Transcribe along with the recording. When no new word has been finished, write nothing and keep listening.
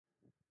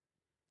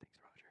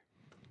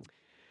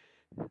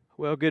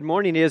Well, good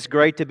morning. It is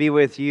great to be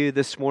with you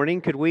this morning.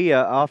 Could we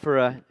offer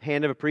a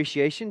hand of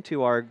appreciation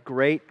to our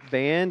great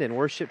band and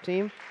worship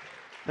team?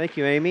 Thank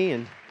you, Amy,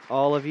 and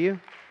all of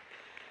you.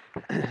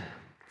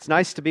 It's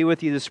nice to be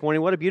with you this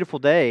morning. What a beautiful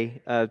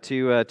day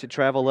to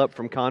travel up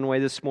from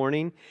Conway this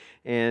morning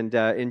and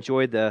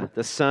enjoy the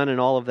sun and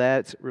all of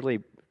that.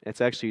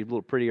 It's actually a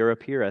little prettier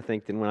up here, I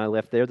think, than when I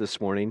left there this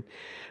morning.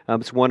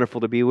 It's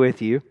wonderful to be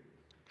with you.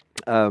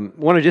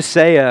 Want to just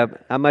say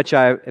how much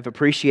I have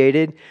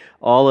appreciated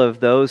all of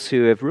those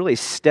who have really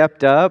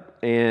stepped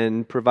up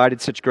and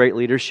provided such great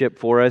leadership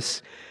for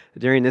us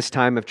during this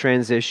time of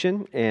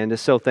transition, and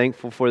so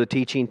thankful for the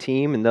teaching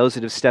team and those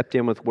that have stepped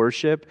in with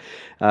worship,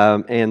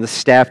 and the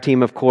staff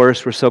team, of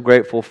course. We're so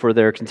grateful for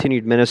their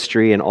continued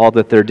ministry and all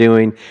that they're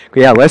doing.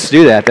 Yeah, let's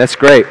do that. That's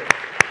great.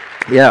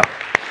 Yeah.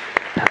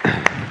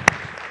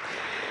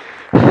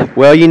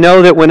 Well, you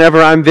know that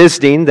whenever I'm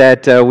visiting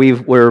that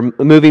we're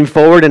moving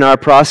forward in our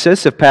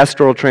process of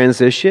pastoral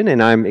transition,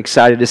 and I'm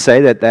excited to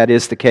say that that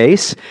is the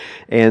case.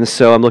 And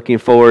so I'm looking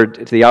forward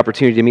to the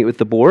opportunity to meet with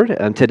the board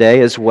today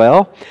as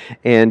well,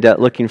 and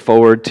looking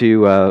forward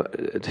to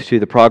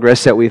the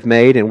progress that we've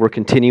made, and we're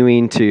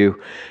continuing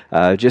to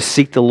just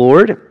seek the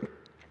Lord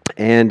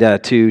and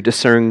to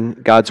discern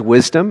God's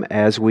wisdom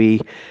as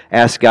we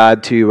ask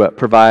God to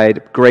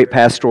provide great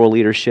pastoral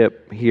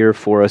leadership here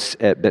for us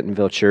at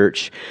Bentonville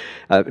Church.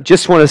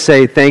 Just want to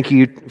say thank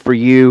you for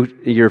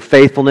your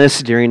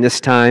faithfulness during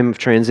this time of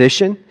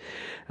transition.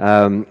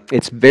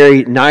 It's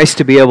very nice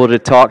to be able to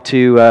talk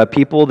to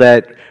people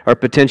that are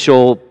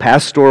potential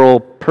pastoral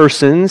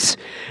persons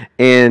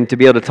and to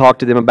be able to talk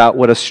to them about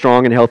what a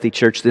strong and healthy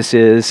church this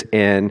is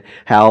and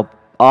how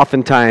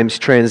oftentimes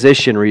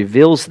transition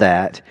reveals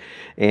that.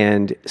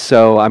 And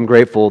so I'm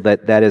grateful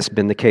that that has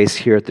been the case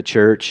here at the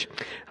church.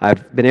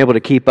 I've been able to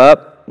keep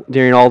up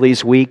during all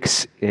these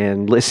weeks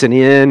and listen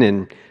in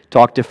and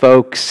talk to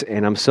folks,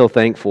 and I'm so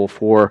thankful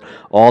for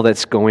all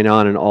that's going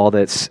on and all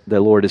that's the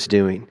Lord is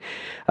doing.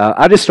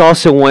 I just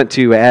also want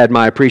to add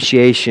my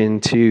appreciation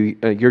to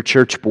your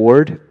church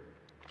board.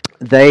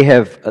 They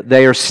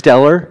are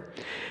stellar,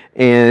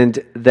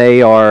 and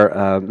they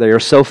are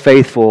so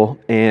faithful,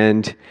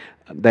 and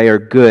they are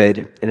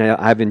good, and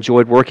I've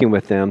enjoyed working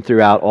with them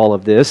throughout all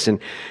of this, and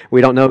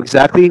we don't know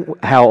exactly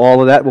how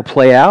all of that will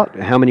play out,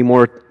 how many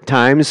more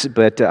times,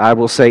 but I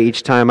will say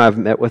each time I've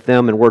met with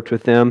them and worked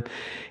with them,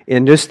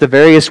 in just the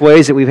various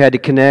ways that we've had to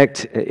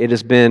connect, it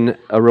has been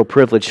a real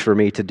privilege for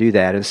me to do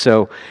that. And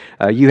so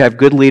you have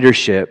good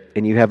leadership,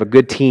 and you have a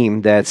good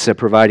team that's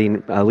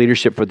providing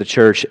leadership for the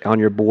church on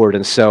your board,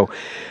 and so,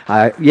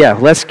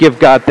 let's give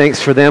God thanks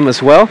for them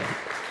as well.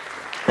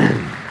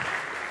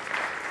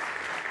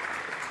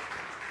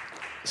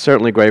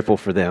 Certainly grateful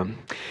for them.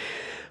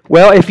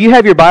 Well, if you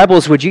have your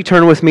Bibles, would you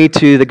turn with me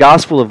to the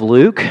Gospel of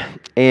Luke?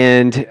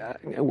 And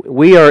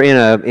we are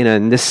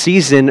in this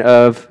season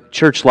of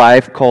church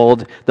life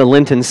called the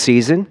Lenten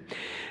season.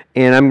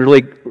 And I'm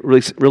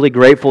really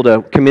grateful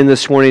to come in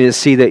this morning and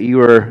see that you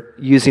are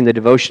using the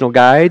devotional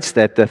guides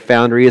that the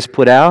Foundry has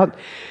put out.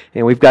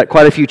 And we've got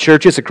quite a few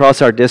churches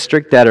across our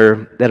district that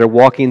are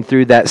walking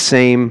through that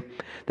same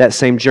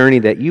journey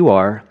that you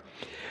are.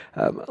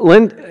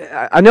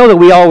 I know that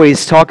we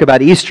always talk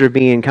about Easter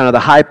being kind of the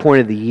high point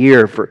of the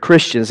year for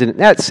Christians, and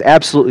that's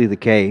absolutely the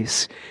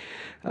case.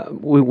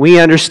 We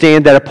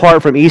understand that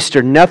apart from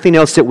Easter, nothing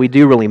else that we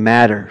do really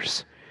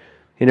matters.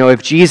 You know,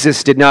 if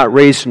Jesus did not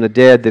raise from the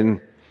dead,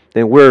 then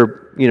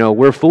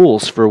we're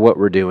fools for what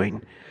we're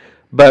doing.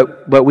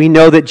 But we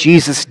know that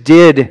Jesus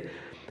did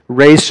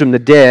raise from the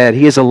dead.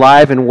 He is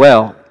alive and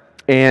well,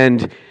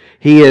 and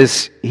He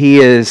is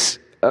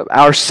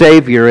our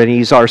Savior, and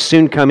He's our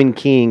soon-coming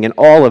King, and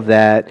all of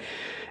that.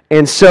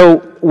 And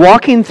so,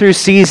 walking through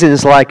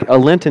seasons like a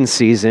Lenten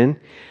season,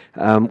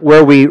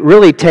 where we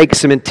really take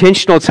some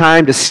intentional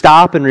time to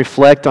stop and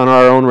reflect on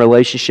our own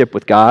relationship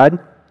with God,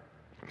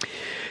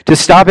 to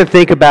stop and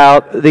think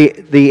about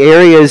the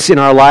areas in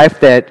our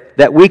life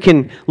that we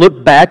can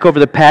look back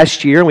over the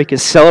past year, and we can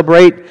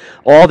celebrate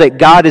all that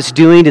God is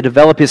doing to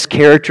develop His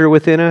character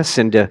within us,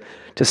 and to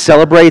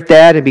celebrate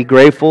that and be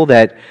grateful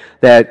that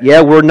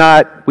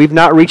we've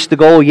not reached the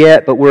goal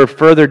yet, but we're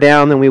further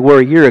down than we were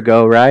a year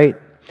ago, right?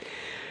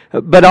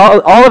 But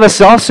all of us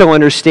also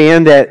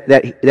understand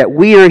that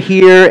we are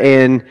here,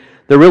 and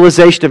the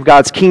realization of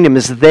God's kingdom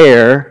is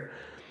there,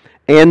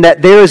 and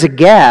that there is a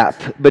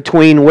gap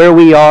between where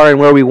we are and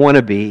where we want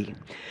to be.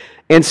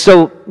 And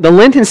so the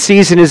Lenten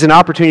season is an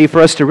opportunity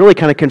for us to really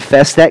kind of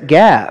confess that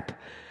gap,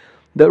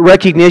 the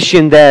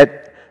recognition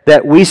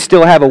that we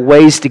still have a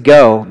ways to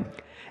go.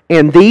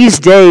 And these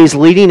days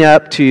leading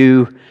up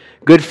to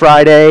Good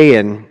Friday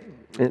and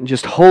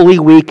just Holy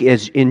Week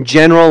in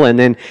general, and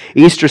then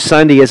Easter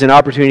Sunday is an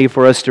opportunity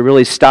for us to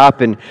really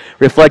stop and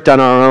reflect on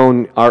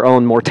our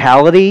own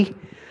mortality,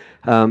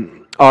 our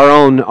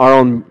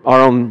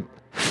own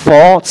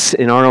faults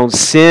and our own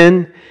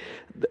sin,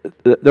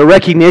 the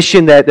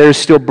recognition that there's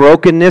still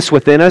brokenness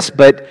within us,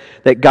 but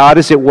that God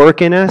is at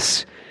work in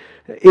us.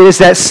 It is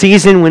that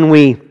season when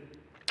we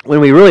when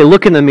we really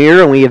look in the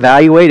mirror and we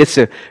evaluate, it's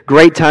a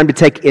great time to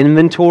take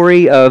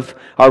inventory of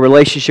our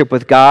relationship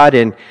with God.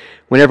 And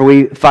whenever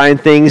we find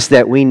things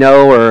that we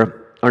know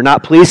are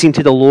not pleasing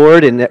to the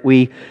Lord and that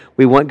we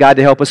want God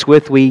to help us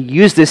with, we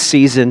use this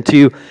season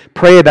to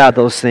pray about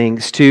those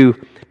things, to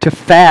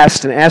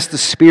fast and ask the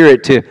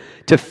Spirit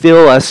to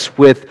fill us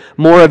with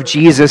more of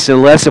Jesus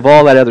and less of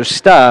all that other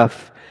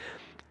stuff,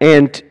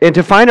 and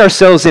to find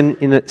ourselves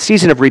in a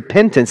season of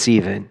repentance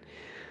even.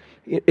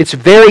 It's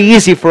very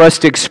easy for us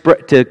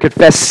to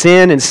confess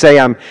sin and say,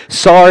 I'm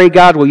sorry,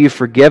 God, will you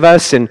forgive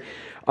us? And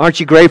aren't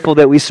you grateful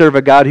that we serve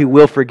a God who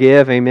will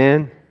forgive?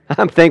 Amen?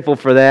 I'm thankful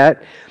for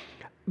that.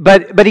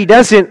 But he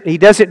doesn't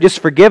just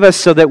forgive us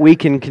so that we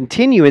can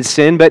continue in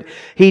sin, but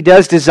he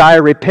does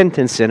desire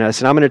repentance in us.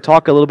 And I'm going to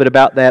talk a little bit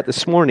about that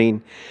this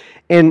morning.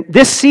 And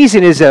this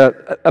season is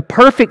a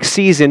perfect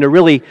season to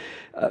really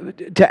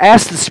to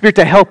ask the Spirit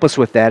to help us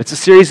with that. It's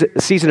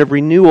a season of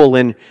renewal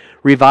and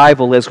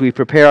revival as we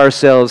prepare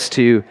ourselves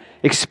to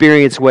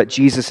experience what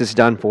Jesus has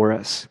done for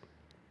us.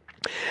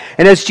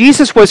 And as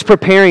Jesus was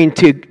preparing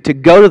to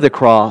go to the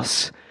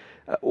cross,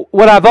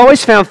 what I've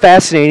always found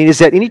fascinating is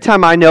that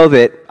anytime I know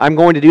that I'm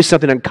going to do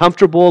something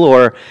uncomfortable,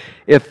 or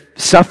if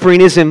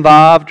suffering is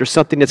involved or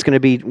something that's going to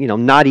be,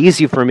 not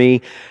easy for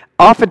me,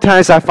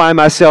 oftentimes I find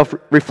myself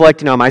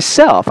reflecting on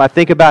myself. I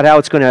think about how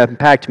it's going to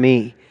impact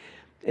me.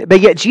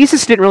 But yet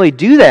Jesus didn't really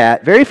do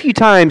that. Very few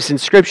times in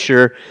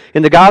Scripture,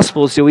 in the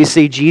Gospels, do we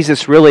see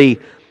Jesus really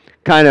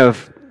kind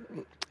of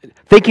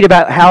thinking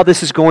about how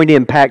this is going to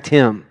impact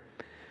him.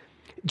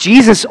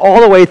 Jesus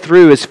all the way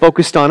through is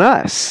focused on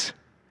us.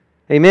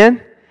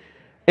 Amen?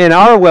 And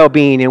our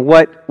well-being and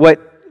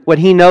what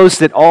he knows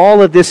that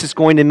all of this is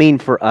going to mean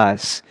for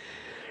us.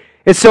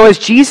 And so as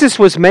Jesus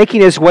was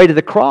making his way to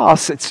the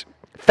cross, it's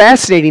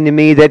fascinating to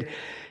me that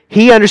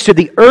he understood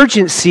the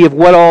urgency of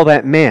what all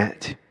that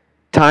meant.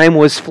 Time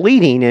was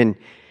fleeting, and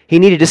he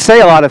needed to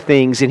say a lot of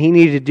things, and he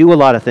needed to do a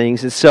lot of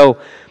things. And so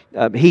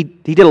he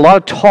did a lot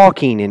of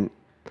talking and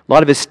a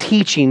lot of his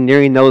teaching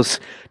during those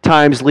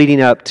times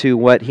leading up to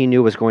what he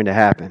knew was going to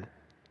happen.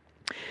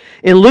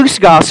 In Luke's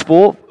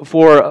gospel,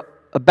 for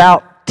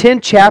about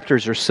 10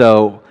 chapters or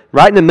so,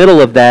 right in the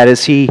middle of that,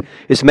 as he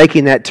is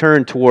making that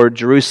turn toward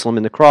Jerusalem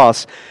and the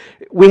cross,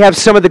 we have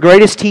some of the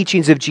greatest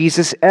teachings of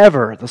Jesus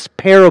ever, those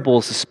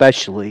parables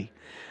especially.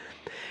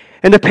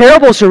 And the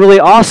parables are really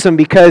awesome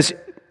because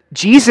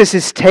Jesus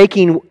is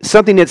taking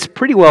something that's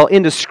pretty well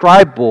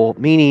indescribable,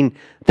 meaning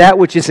that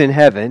which is in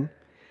heaven,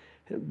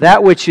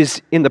 that which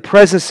is in the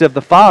presence of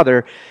the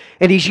Father,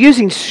 and he's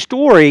using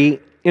story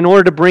in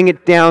order to bring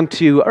it down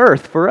to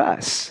earth for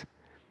us.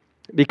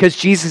 Because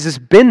Jesus has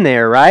been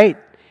there, right?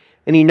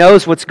 And he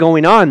knows what's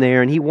going on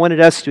there, and he wanted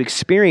us to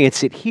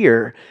experience it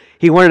here.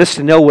 He wanted us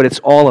to know what it's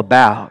all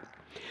about.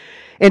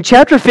 And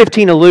chapter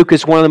 15 of Luke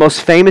is one of the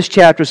most famous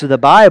chapters of the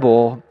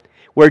Bible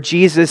where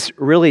Jesus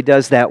really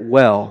does that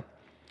well.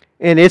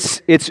 And it's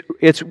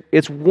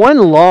one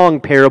long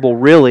parable,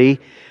 really,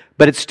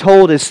 but it's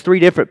told as three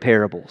different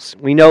parables.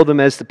 We know them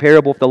as the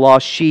parable of the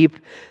lost sheep,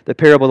 the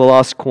parable of the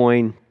lost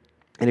coin,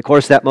 and of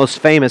course that most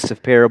famous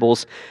of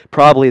parables,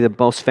 probably the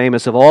most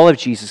famous of all of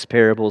Jesus'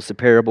 parables, the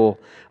parable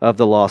of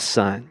the lost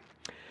son.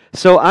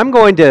 So I'm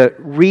going to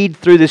read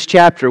through this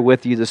chapter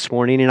with you this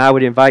morning, and I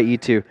would invite you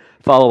to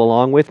follow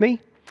along with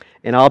me.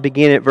 And I'll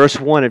begin at verse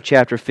 1 of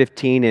chapter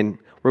 15, and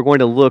we're going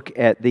to look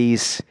at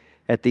these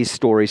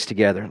stories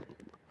together.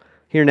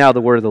 Hear now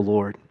the word of the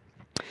Lord.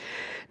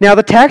 Now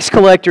the tax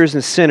collectors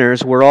and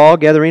sinners were all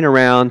gathering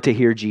around to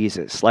hear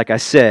Jesus. Like I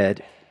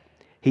said,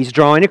 he's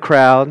drawing a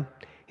crowd.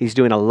 He's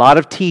doing a lot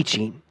of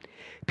teaching.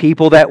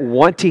 People that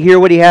want to hear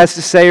what he has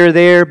to say are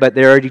there, but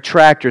there are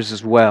detractors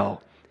as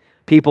well.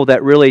 People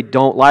that really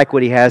don't like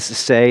what he has to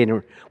say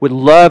and would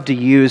love to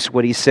use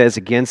what he says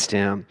against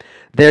him.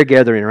 They're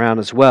gathering around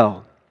as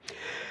well.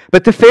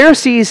 But the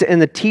Pharisees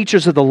and the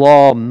teachers of the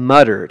law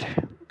muttered.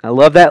 I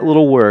love that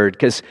little word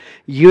because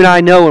you and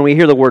I know when we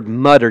hear the word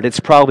muttered, it's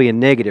probably a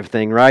negative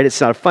thing, right?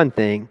 It's not a fun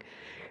thing.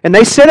 And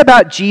they said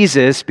about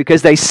Jesus,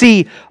 because they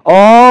see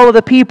all of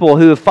the people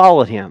who have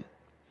followed him,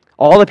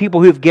 all the people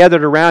who have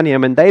gathered around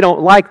him, and they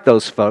don't like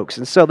those folks.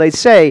 And so they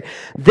say,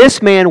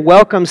 this man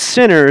welcomes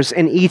sinners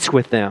and eats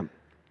with them.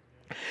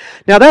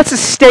 Now that's a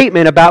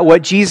statement about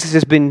what Jesus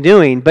has been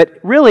doing, but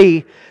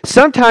really,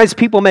 sometimes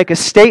people make a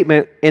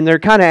statement and they're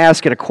kind of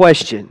asking a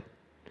question.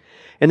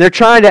 And they're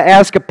trying to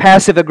ask a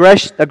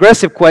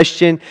passive-aggressive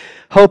question,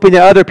 hoping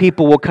that other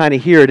people will kind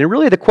of hear it. And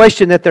really the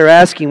question that they're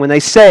asking when they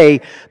say,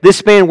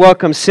 this man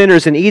welcomes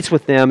sinners and eats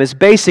with them, is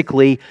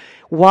basically,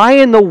 why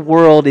in the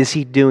world is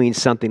he doing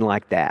something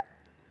like that?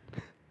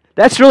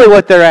 That's really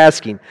what they're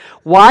asking.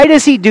 Why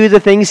does he do the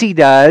things he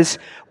does?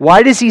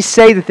 Why does he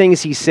say the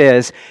things he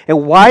says?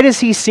 And why does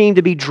he seem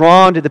to be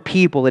drawn to the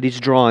people that he's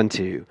drawn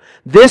to?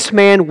 This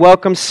man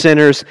welcomes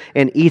sinners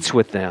and eats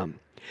with them.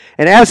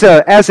 And as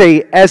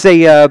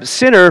a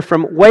sinner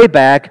from way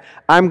back,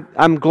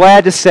 I'm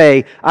glad to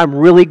say I'm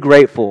really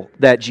grateful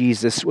that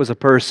Jesus was a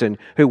person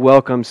who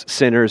welcomes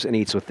sinners and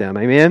eats with them.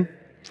 Amen?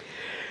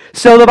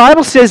 So the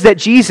Bible says that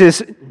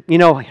Jesus,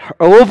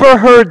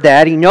 overheard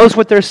that. He knows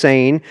what they're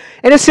saying.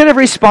 And instead of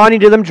responding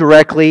to them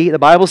directly, the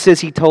Bible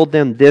says he told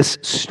them this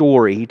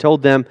story. He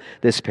told them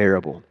this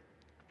parable.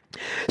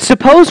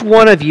 Suppose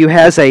one of you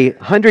has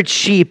 100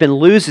 sheep and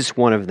loses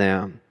one of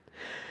them.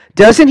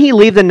 Doesn't he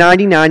leave the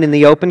 99 in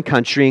the open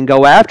country and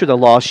go after the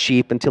lost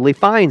sheep until he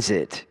finds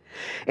it?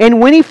 And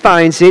when he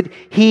finds it,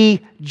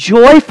 he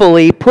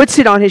joyfully puts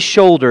it on his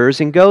shoulders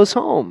and goes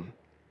home.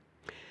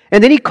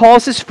 And then he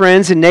calls his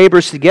friends and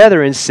neighbors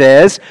together and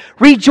says,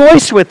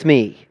 "Rejoice with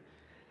me."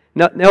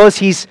 Notice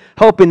he's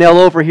hoping they'll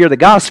overhear the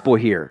gospel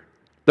here.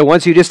 The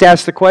ones who just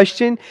asked the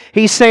question,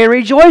 he's saying,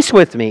 "Rejoice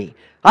with me.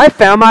 I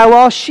found my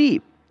lost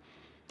sheep."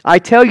 I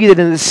tell you that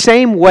in the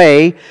same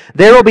way,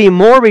 there will be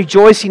more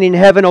rejoicing in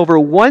heaven over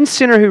one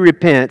sinner who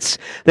repents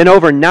than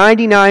over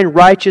 99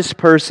 righteous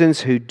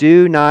persons who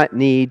do not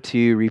need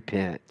to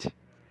repent.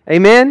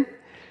 Amen?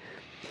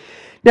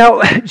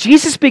 Now,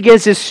 Jesus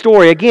begins this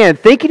story, again,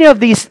 thinking of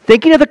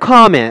the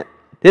comment,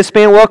 "This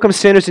man welcomes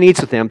sinners and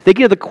eats with them,"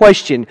 thinking of the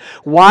question,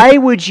 why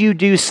would you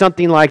do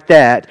something like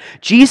that?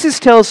 Jesus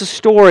tells a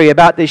story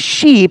about this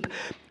sheep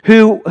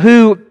who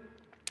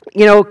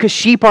because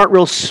sheep aren't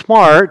real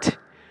smart,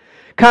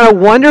 kind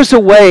of wanders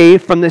away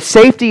from the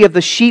safety of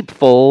the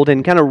sheepfold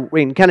and kind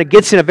of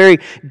gets in a very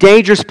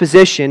dangerous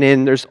position.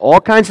 And there's all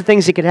kinds of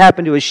things that could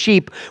happen to a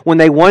sheep when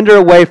they wander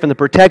away from the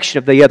protection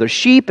of the other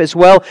sheep as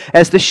well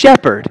as the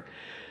shepherd.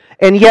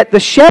 And yet the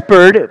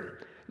shepherd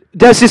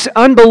does this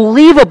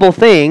unbelievable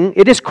thing.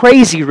 It is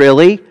crazy,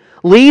 really.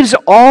 Leaves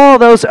all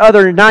those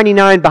other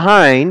 99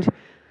 behind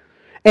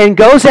and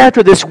goes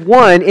after this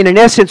one, and in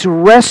essence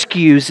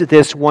rescues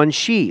this one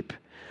sheep.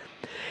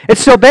 And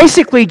so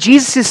basically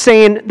Jesus is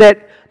saying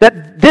that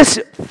this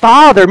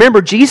Father,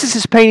 remember Jesus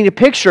is painting a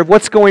picture of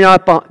what's going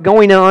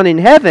on in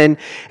heaven,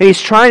 and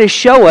he's trying to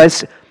show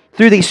us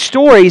through these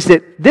stories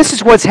that this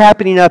is what's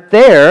happening up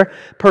there.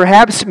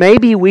 Perhaps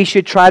maybe we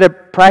should try to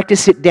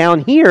practice it down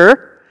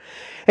here.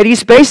 And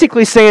he's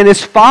basically saying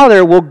this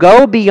Father will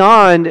go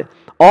beyond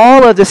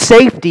all of the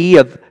safety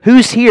of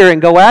who's here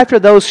and go after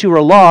those who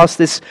are lost,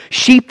 this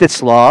sheep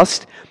that's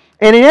lost.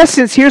 And in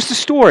essence, here's the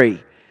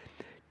story.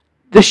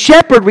 The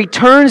shepherd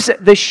returns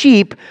the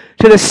sheep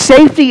to the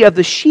safety of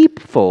the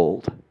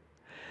sheepfold.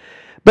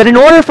 But in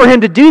order for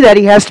him to do that,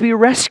 he has to be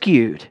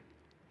rescued.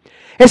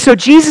 And so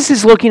Jesus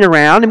is looking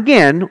around.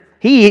 Again,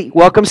 he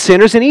welcomes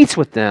sinners and eats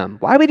with them.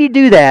 Why would he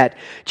do that?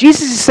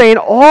 Jesus is saying,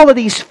 all of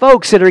these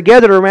folks that are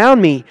gathered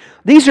around me,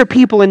 these are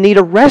people in need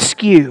of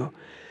rescue.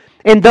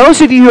 And those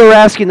of you who are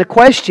asking the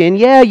question,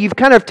 you've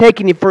kind of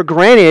taken it for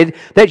granted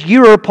that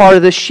you are a part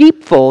of the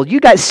sheepfold. You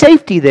got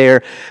safety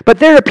there. But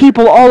there are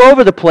people all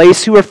over the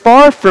place who are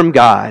far from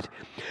God,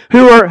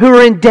 who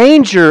are in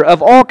danger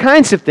of all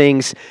kinds of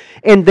things.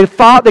 And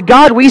the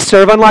God we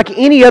serve, unlike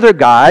any other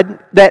God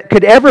that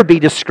could ever be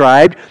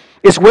described,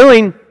 is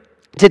willing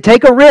to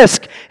take a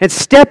risk and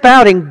step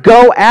out and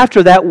go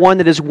after that one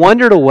that has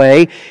wandered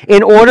away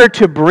in order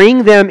to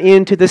bring them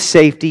into the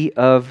safety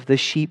of the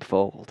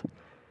sheepfold.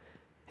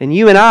 And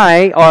you and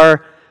I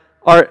are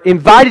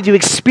invited to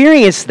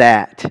experience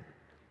that.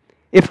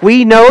 If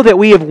we know that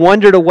we have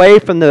wandered away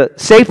from the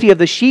safety of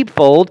the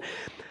sheepfold,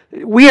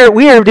 we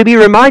are to be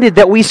reminded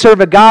that we serve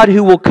a God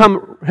who will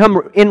come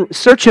in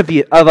search of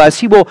us.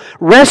 He will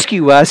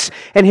rescue us,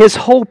 and his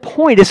whole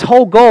point, his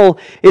whole goal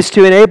is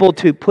to enable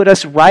to put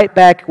us right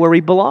back where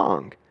we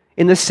belong,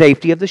 in the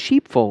safety of the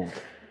sheepfold.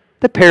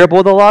 The parable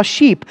of the lost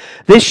sheep.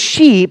 This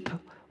sheep,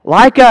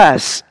 like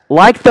us,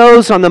 like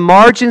those on the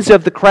margins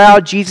of the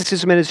crowd Jesus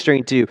is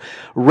ministering to,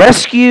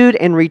 rescued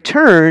and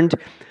returned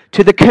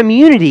to the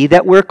community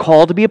that we're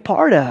called to be a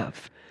part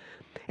of.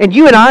 And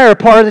you and I are a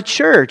part of the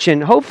church,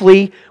 and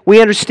hopefully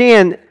we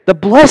understand the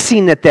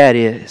blessing that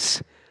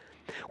is.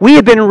 We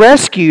have been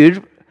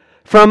rescued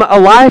from a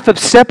life of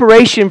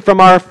separation from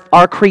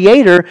our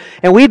Creator,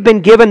 and we've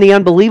been given the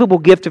unbelievable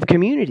gift of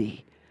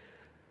community.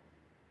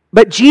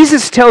 But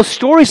Jesus tells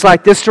stories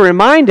like this to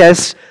remind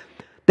us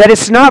that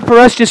it's not for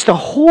us just to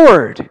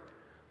hoard.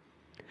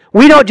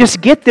 We don't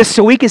just get this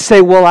so we can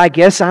say, well, I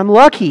guess I'm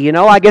lucky,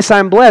 I guess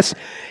I'm blessed.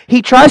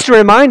 He tries to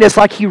remind us,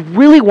 like he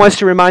really wants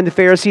to remind the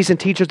Pharisees and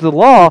teachers of the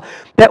law,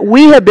 that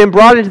we have been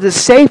brought into the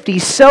safety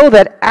so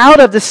that out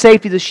of the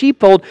safety of the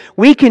sheepfold,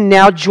 we can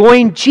now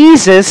join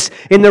Jesus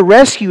in the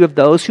rescue of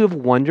those who have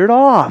wandered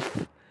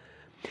off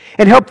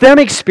and help them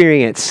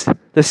experience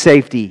the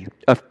safety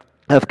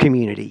of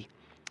community.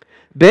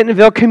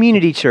 Bentonville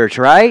Community Church,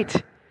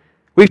 right?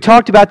 We've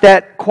talked about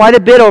that quite a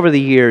bit over the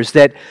years,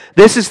 that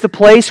this is the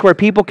place where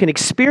people can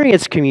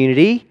experience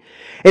community,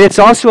 and it's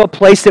also a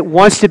place that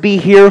wants to be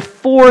here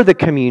for the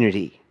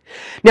community.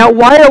 Now,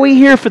 why are we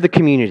here for the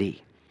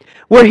community?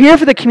 We're here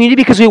for the community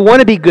because we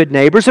want to be good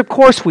neighbors. Of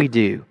course we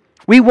do.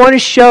 We want to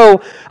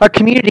show a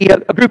community,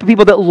 a group of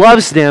people that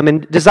loves them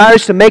and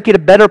desires to make it a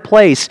better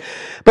place.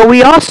 But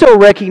we also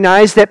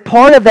recognize that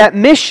part of that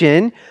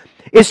mission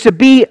is to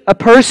be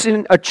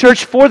a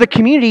church for the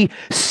community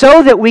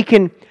so that we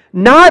can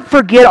not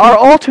forget our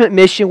ultimate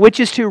mission, which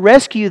is to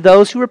rescue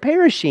those who are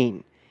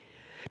perishing.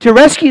 to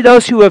rescue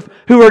those who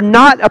are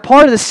not a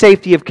part of the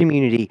safety of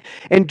community,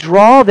 and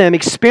draw them,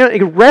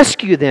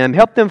 rescue them,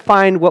 help them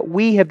find what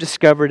we have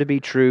discovered to be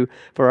true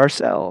for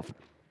ourselves.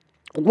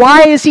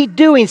 Why is he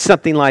doing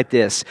something like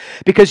this?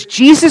 Because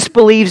Jesus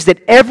believes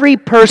that every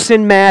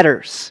person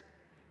matters.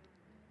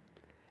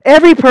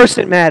 Every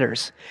person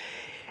matters.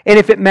 And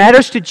if it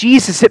matters to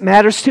Jesus, it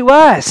matters to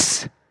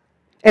us.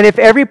 And if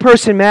every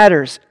person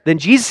matters, then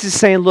Jesus is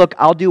saying, look,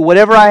 I'll do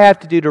whatever I have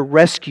to do to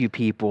rescue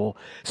people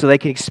so they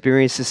can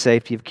experience the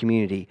safety of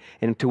community.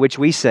 And to which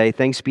we say,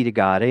 thanks be to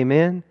God.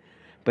 Amen?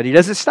 But he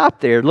doesn't stop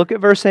there. Look at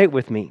verse 8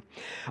 with me.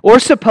 Or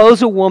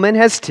suppose a woman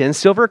has 10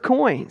 silver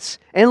coins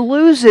and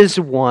loses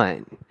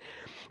one.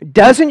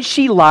 Doesn't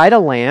she light a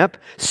lamp,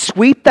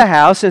 sweep the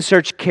house, and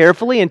search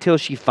carefully until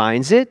she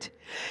finds it?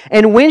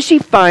 And when she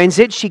finds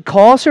it, she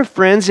calls her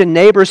friends and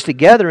neighbors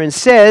together and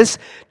says,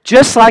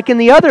 just like in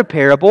the other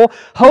parable,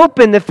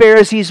 hoping the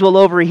Pharisees will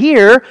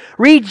overhear,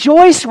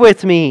 rejoice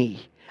with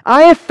me.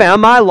 I have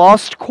found my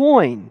lost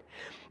coin.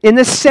 In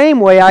the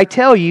same way, I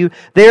tell you,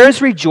 there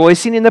is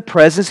rejoicing in the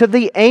presence of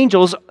the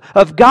angels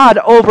of God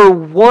over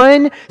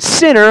one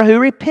sinner who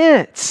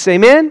repents.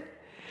 Amen?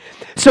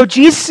 So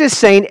Jesus is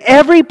saying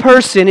every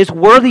person is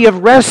worthy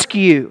of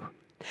rescue.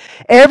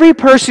 Every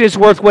person is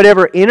worth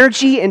whatever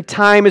energy and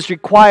time is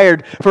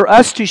required for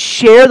us to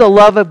share the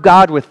love of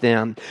God with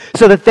them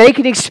so that they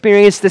can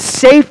experience the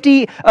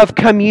safety of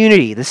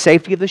community, the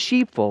safety of the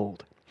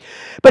sheepfold.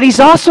 But he's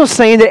also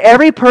saying that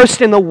every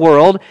person in the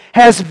world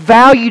has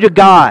value to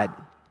God.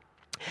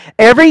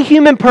 Every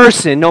human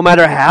person, no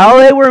matter how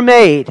they were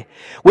made,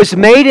 was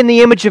made in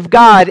the image of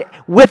God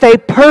with a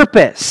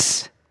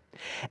purpose.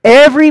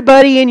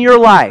 Everybody in your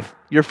life,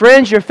 your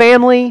friends, your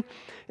family,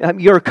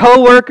 your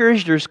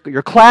co-workers,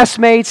 your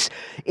classmates,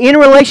 in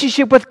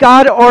relationship with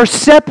God or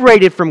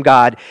separated from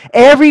God.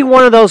 Every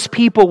one of those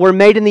people were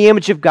made in the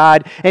image of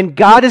God, and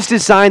God has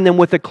designed them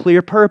with a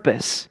clear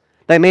purpose.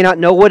 They may not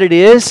know what it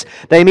is.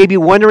 They may be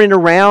wandering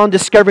around,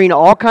 discovering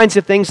all kinds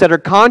of things that are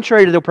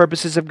contrary to the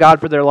purposes of God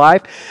for their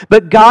life,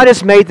 but God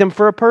has made them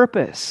for a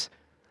purpose.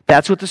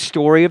 That's what the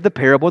story of the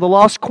parable of the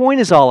lost coin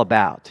is all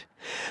about.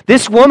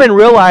 This woman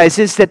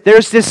realizes that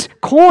there's this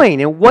coin.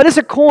 And what is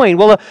a coin?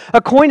 Well, a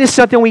coin is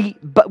something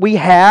we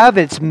have.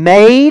 It's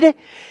made,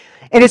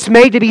 and it's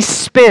made to be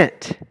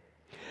spent.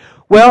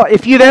 Well,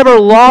 if you've ever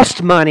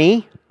lost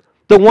money,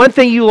 the one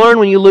thing you learn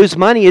when you lose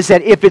money is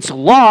that if it's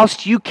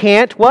lost, you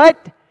can't what?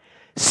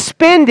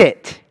 Spend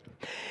it.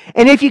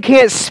 And if you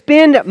can't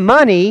spend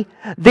money,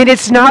 then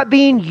it's not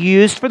being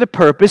used for the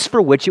purpose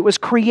for which it was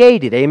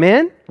created.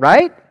 Amen?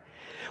 Right?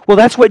 Well,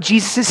 that's what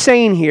Jesus is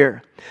saying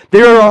here.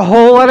 There are a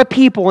whole lot of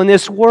people in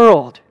this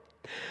world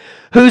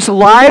whose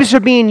lives are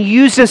being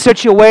used in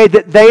such a way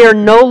that they are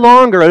no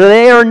longer,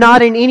 they are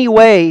not in any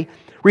way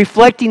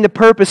reflecting the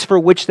purpose for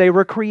which they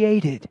were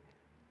created.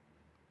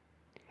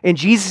 And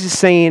Jesus is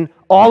saying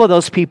all of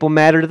those people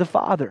matter to the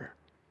Father.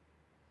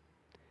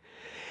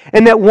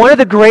 And that one of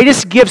the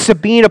greatest gifts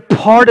of being a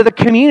part of the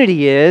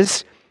community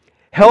is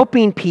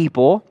helping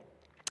people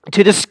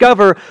to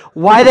discover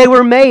why they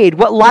were made,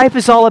 what life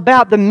is all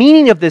about, the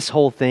meaning of this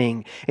whole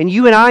thing. And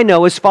you and I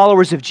know as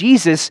followers of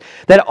Jesus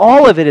that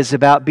all of it is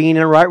about being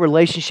in a right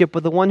relationship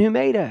with the one who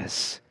made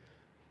us.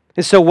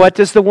 And so what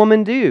does the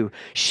woman do?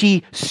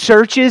 She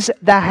searches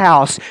the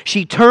house.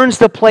 She turns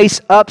the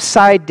place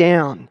upside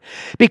down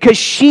because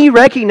she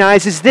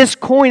recognizes this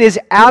coin is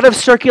out of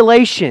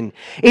circulation.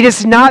 It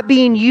is not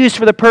being used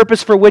for the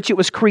purpose for which it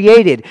was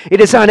created. It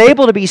is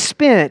unable to be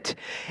spent.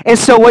 And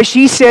so what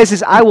she says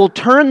is, I will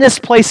turn this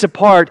place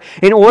apart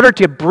in order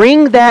to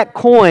bring that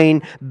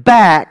coin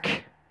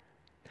back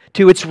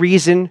to its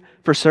reason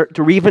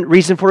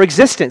for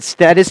existence,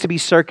 that is to be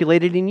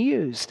circulated and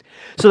used.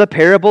 So the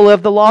parable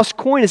of the lost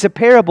coin is a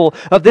parable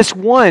of this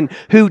one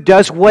who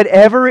does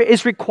whatever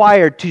is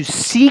required to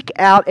seek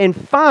out and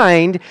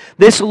find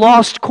this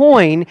lost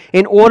coin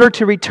in order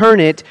to return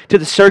it to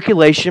the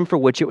circulation for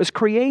which it was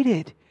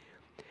created.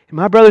 And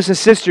my brothers and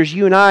sisters,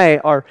 you and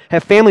I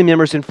have family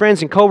members and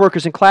friends and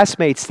coworkers and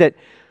classmates that,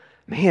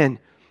 man,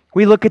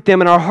 we look at them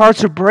and our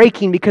hearts are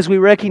breaking because we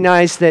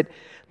recognize that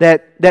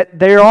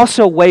they're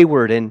also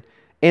wayward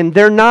and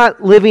they're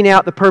not living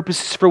out the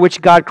purposes for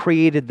which God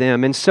created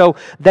them. And so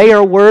they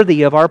are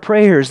worthy of our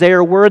prayers. They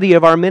are worthy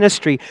of our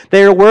ministry.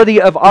 They are worthy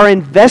of our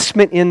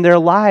investment in their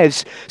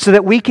lives so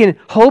that we can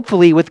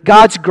hopefully, with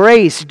God's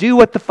grace, do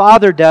what the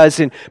Father does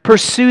and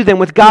pursue them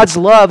with God's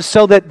love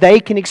so that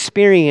they can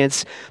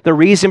experience the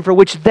reason for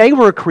which they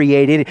were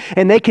created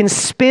and they can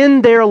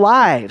spend their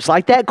lives,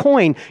 like that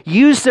coin,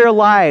 use their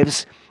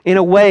lives in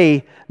a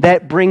way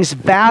that brings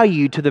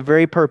value to the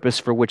very purpose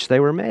for which they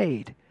were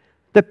made.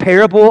 The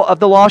parable of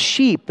the lost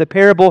sheep, the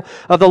parable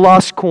of the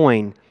lost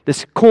coin.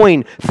 This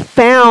coin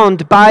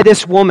found by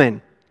this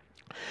woman,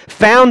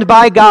 found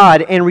by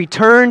God and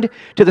returned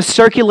to the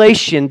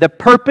circulation, the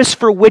purpose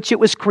for which it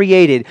was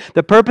created,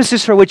 the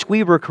purposes for which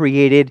we were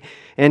created,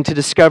 and to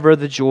discover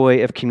the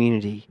joy of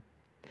community.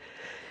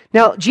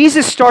 Now,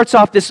 Jesus starts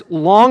off this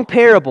long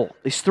parable,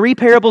 these three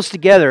parables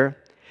together,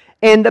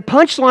 and the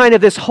punchline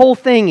of this whole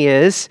thing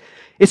is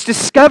It's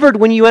discovered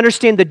when you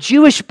understand the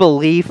Jewish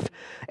belief,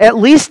 at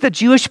least the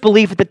Jewish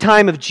belief at the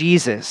time of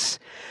Jesus,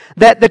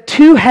 that the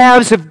two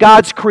halves of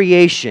God's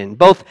creation,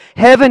 both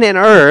heaven and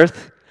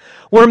earth,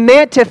 were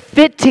meant to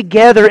fit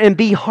together and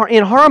be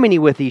in harmony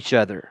with each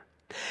other.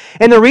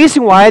 And the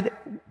reason why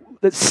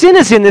that sin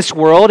is in this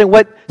world, and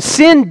what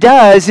sin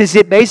does is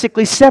it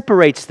basically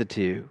separates the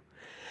two.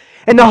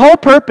 And the whole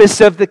purpose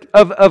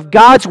of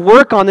God's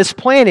work on this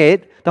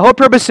planet, the whole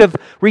purpose of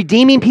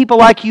redeeming people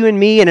like you and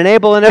me and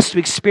enabling us to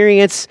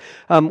experience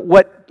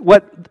what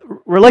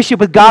relationship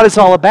with God is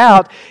all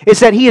about,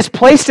 is that He has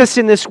placed us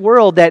in this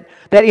world that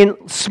in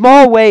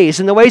small ways,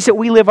 in the ways that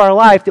we live our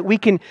life, that we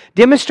can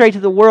demonstrate to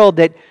the world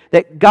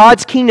that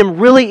God's kingdom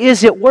really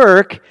is at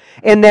work,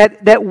 and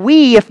that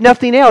we, if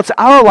nothing else,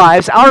 our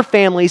lives, our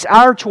families,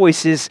 our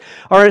choices,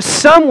 are in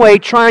some way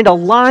trying to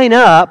line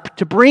up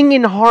to bring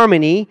in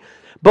harmony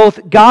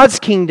both God's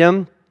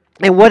kingdom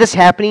and what is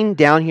happening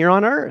down here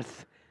on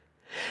earth.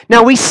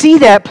 Now, we see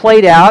that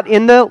played out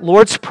in the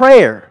Lord's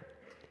Prayer.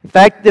 In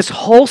fact, this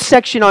whole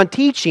section on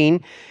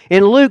teaching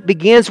in Luke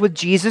begins with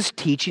Jesus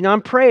teaching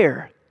on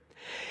prayer.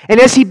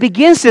 And as He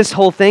begins this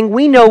whole thing,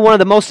 we know one of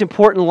the most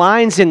important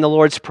lines in the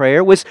Lord's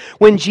Prayer was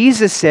when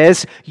Jesus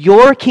says,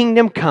 "Your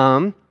kingdom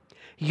come,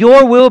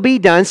 your will be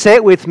done," say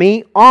it with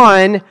me,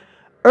 "on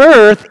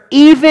earth,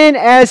 even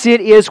as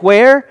it is"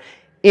 where?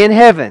 In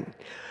heaven.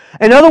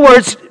 In other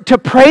words, to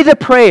pray the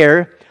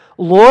prayer,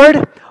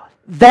 "Lord,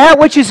 that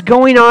which is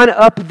going on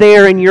up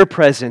there in your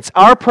presence,"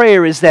 our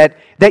prayer is that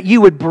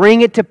you would bring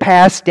it to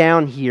pass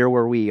down here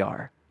where we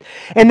are.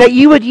 And that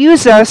you would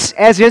use us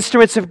as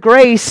instruments of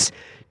grace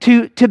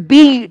to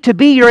be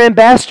your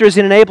ambassadors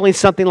in enabling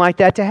something like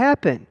that to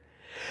happen.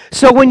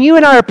 So when you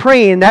and I are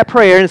praying that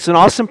prayer, and it's an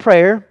awesome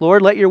prayer,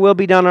 "Lord, let your will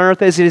be done on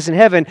earth as it is in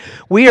heaven,"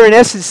 we are in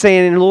essence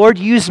saying, "Lord,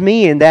 use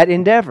me in that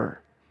endeavor."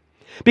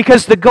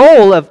 Because the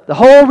goal of the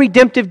whole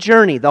redemptive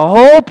journey, the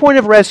whole point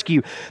of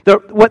rescue,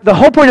 the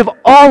whole point of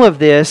all of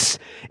this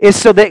is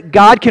so that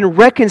God can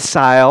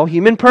reconcile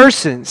human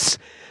persons,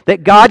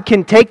 that God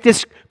can take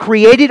this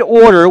created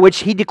order, which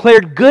He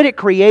declared good at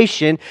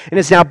creation and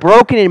is now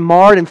broken and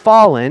marred and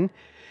fallen.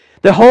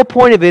 The whole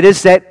point of it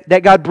is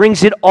that God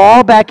brings it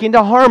all back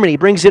into harmony,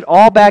 brings it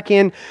all back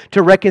into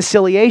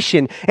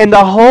reconciliation. And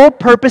the whole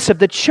purpose of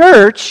the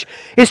church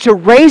is to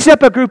raise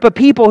up a group of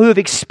people who have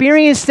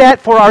experienced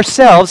that for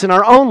ourselves in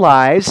our own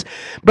lives,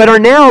 but are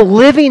now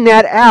living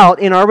that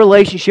out in our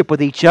relationship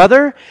with each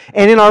other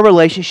and in our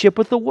relationship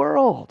with the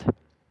world.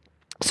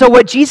 So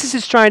what Jesus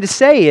is trying to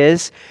say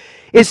is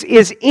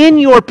in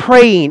your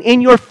praying, in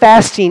your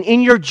fasting,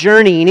 in your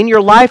journeying, in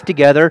your life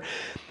together,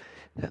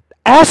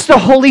 ask the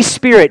Holy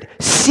Spirit,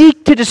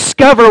 seek to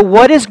discover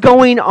what is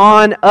going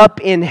on up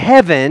in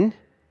heaven.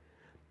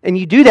 And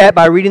you do that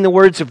by reading the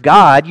words of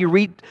God. You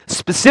read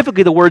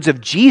specifically the words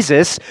of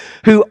Jesus,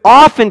 who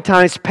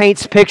oftentimes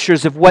paints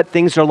pictures of what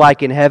things are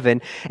like in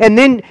heaven. And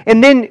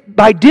then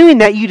by doing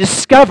that, you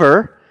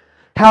discover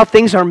how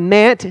things are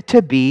meant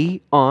to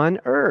be on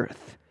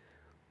earth.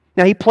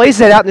 Now, He plays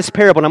that out in this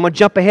parable, and I'm going to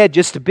jump ahead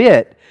just a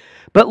bit.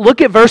 But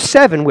look at verse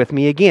 7 with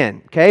me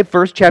again, okay?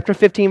 Chapter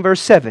 15, verse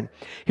 7.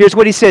 Here's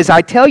what He says,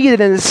 "I tell you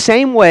that in the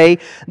same way,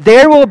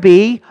 there will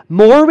be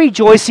more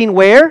rejoicing"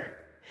 where?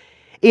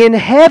 "In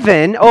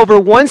heaven over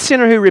one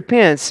sinner who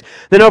repents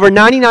than over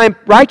 99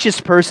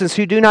 righteous persons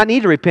who do not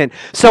need to repent."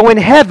 So in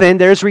heaven,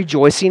 there's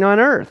rejoicing on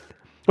earth.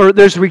 Or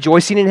there's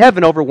rejoicing in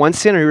heaven over one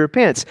sinner who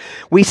repents.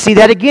 We see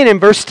that again in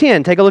verse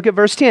 10. Take a look at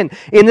verse 10.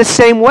 "In the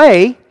same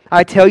way,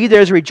 I tell you,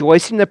 there's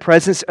rejoicing in the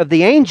presence of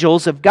the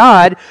angels of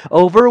God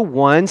over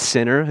one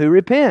sinner who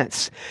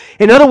repents."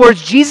 In other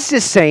words, Jesus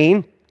is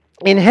saying,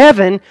 in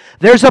heaven,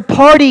 there's a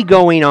party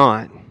going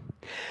on.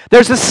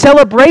 There's a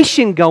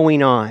celebration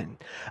going on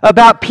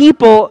about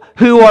people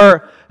who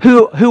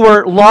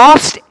are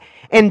lost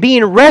and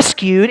being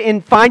rescued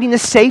and finding the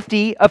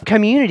safety of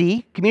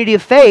community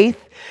of faith.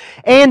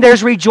 And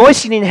there's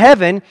rejoicing in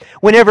heaven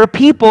whenever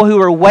people who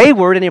are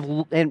wayward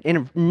and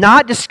have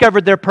not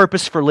discovered their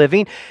purpose for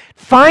living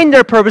find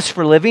their purpose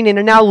for living and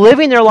are now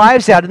living their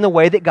lives out in the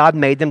way that God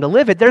made them to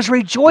live it. There's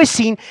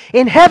rejoicing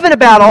in heaven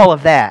about all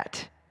of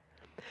that.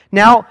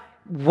 Now,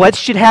 what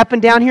should happen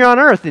down here on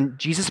earth? And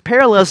Jesus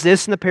parallels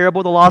this in the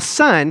parable of the lost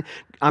son.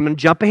 I'm going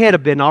to jump ahead a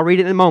bit and I'll read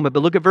it in a moment,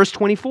 but look at verse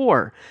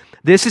 24.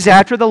 "This is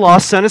after the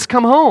lost son has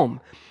come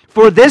home.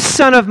 For this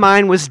son of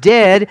mine was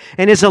dead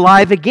and is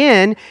alive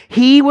again.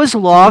 He was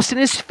lost and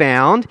is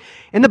found."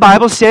 And the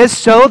Bible says,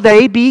 so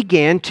they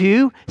began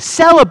to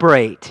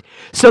celebrate.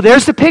 So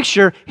there's the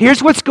picture.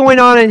 Here's what's going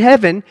on in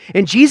heaven.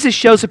 And Jesus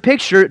shows a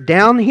picture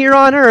down here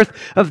on earth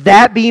of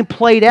that being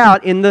played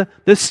out in the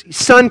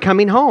son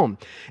coming home.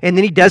 And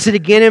then He does it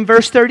again in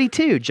verse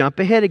 32.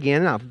 Jump ahead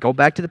again. I'll go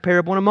back to the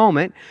parable in a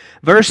moment.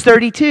 Verse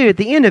 32, at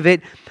the end of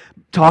it,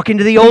 talking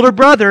to the older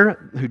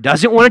brother who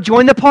doesn't want to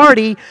join the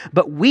party,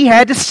 "But we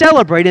had to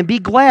celebrate and be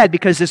glad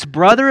because this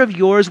brother of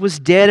yours was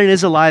dead and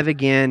is alive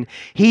again.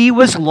 He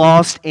was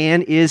lost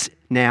and is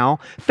now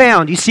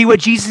found. You see what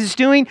Jesus is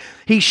doing?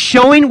 He's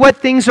showing what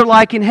things are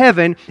like in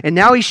heaven, and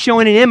now he's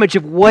showing an image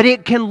of what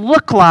it can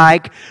look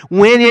like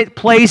when it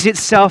plays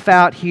itself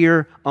out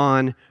here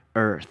on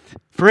earth.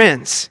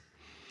 Friends,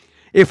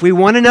 if we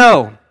want to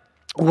know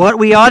what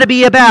we ought to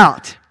be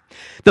about,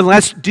 then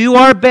let's do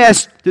our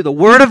best through the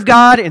Word of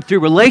God and through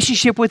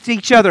relationship with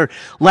each other.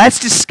 Let's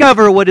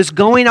discover what is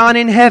going on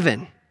in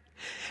heaven.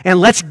 And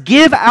let's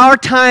give our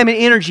time and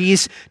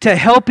energies to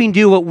helping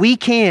do what we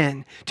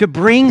can to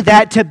bring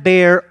that to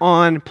bear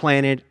on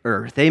planet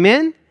Earth.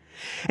 Amen?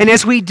 And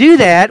as we do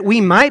that, we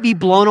might be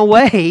blown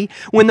away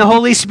when the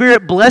Holy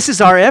Spirit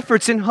blesses our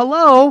efforts and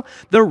hello,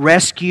 the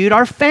rescued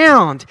are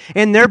found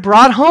and they're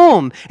brought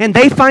home and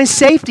they find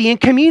safety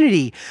and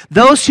community.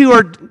 Those who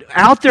are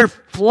out there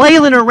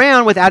flailing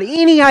around without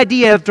any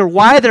idea of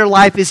why their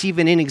life is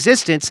even in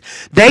existence,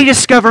 they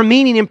discover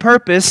meaning and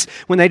purpose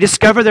when they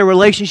discover their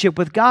relationship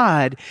with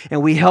God,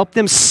 and we help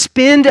them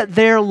spend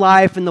their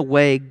life in the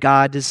way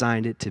God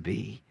designed it to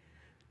be.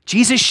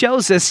 Jesus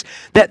shows us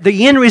that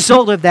the end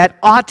result of that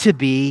ought to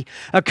be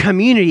a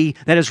community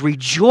that is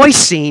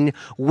rejoicing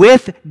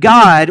with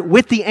God,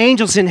 with the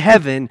angels in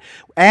heaven,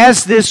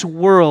 as this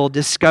world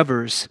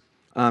discovers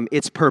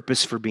its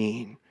purpose for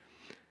being.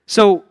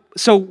 So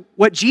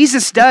what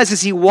Jesus does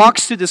is he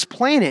walks through this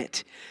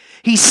planet.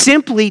 He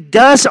simply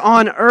does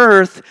on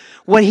earth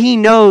what he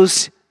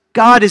knows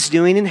God is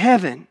doing in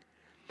heaven.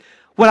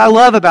 What I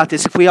love about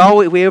this, if we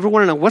ever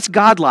want to know what's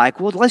God like,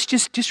 well, let's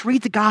just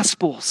read the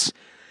Gospels.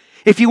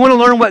 If you want to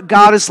learn what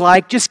God is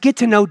like, just get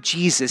to know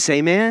Jesus,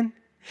 amen?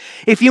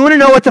 If you want to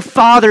know what the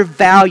Father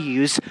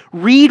values,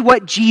 read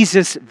what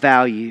Jesus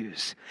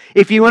values.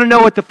 If you want to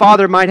know what the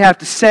Father might have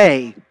to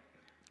say,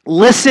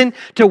 listen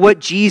to what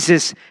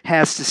Jesus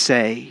has to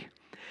say.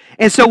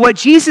 And so what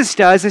Jesus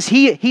does is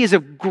he has a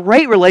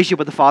great relationship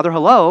with the Father.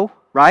 Hello,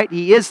 right?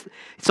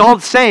 It's all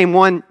the same.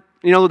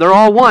 They're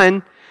all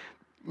one.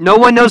 No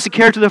one knows the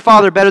character of the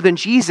Father better than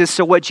Jesus.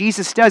 So what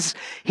Jesus does,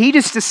 he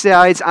just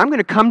decides, I'm going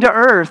to come to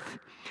earth.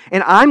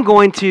 And I'm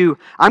going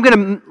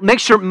to make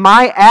sure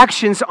my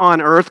actions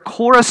on earth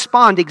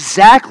correspond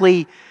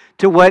exactly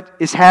to what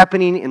is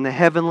happening in the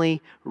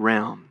heavenly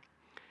realm.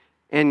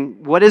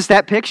 And what is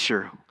that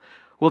picture?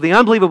 Well, the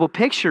unbelievable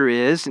picture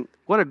is, and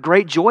what a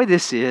great joy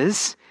this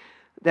is,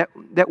 that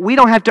we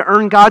don't have to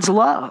earn God's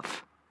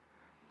love.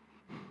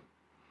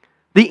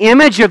 The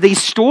image of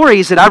these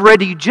stories that I've read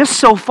to you just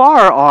so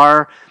far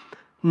are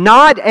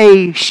not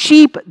a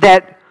sheep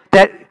that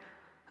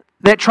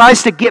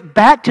tries to get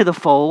back to the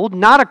fold,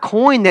 not a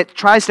coin that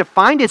tries to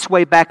find its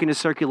way back into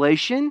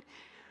circulation,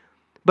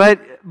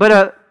 but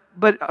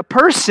a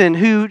person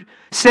who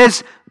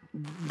says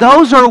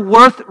those are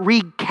worth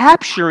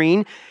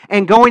recapturing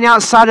and going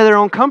outside of their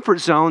own comfort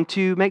zone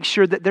to make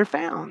sure that they're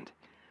found.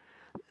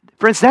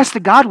 Friends, that's the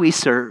God we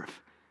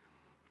serve.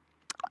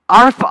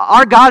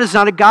 Our God is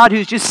not a God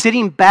who's just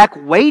sitting back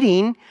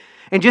waiting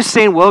and just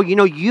saying, well,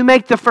 you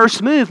make the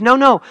first move.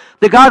 No.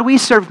 The God we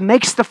serve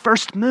makes the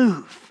first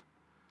move.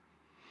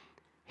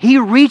 He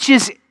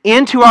reaches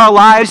into our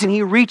lives and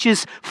he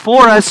reaches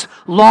for us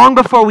long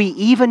before we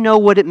even know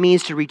what it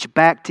means to reach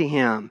back to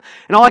him.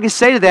 And all I can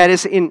say to that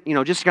is,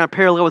 just kind of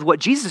parallel with what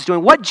Jesus is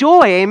doing, what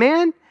joy,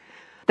 amen?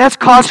 That's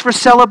cause for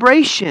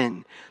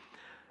celebration.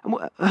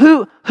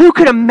 Who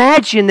could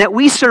imagine that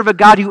we serve a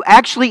God who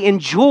actually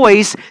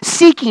enjoys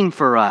seeking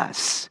for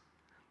us?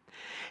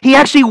 He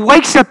actually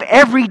wakes up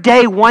every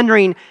day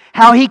wondering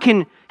how he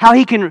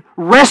can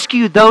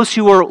rescue those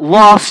who are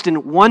lost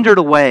and wandered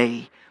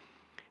away.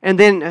 And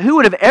then who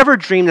would have ever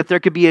dreamed that there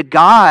could be a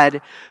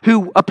God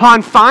who,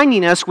 upon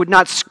finding us, would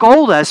not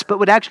scold us, but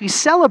would actually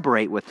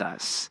celebrate with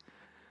us?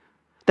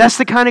 That's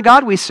the kind of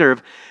God we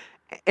serve.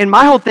 And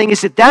my whole thing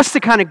is that that's the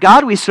kind of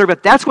God we serve.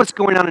 If that's what's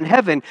going on in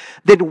heaven,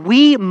 then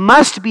we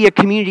must be a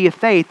community of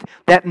faith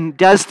that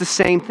does the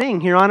same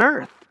thing here on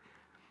earth.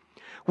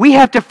 We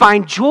have to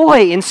find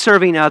joy in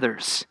serving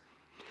others.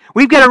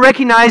 We've got to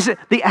recognize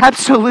the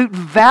absolute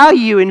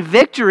value and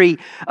victory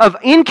of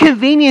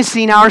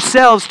inconveniencing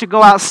ourselves to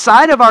go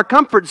outside of our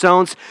comfort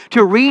zones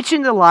to reach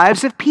into the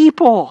lives of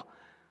people.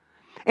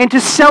 And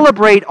to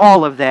celebrate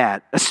all of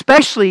that,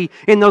 especially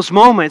in those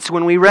moments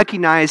when we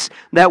recognize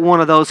that one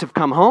of those have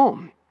come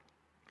home.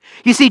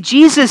 You see,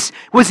 Jesus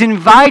was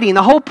inviting,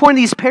 the whole point of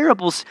these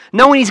parables,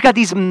 knowing he's got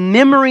these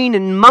murmuring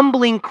and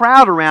mumbling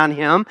crowd around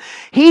him,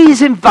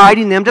 he's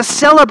inviting them to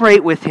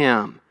celebrate with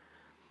him.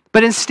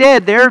 But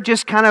instead, they're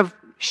just kind of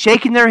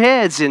shaking their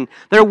heads and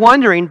they're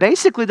wondering,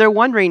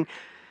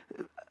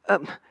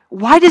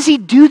 why does he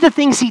do the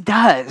things he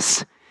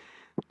does?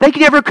 They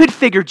never could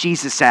figure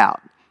Jesus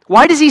out.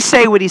 Why does he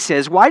say what he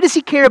says? Why does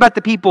he care about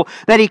the people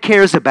that he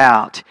cares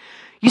about?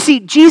 You see,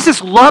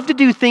 Jesus loved to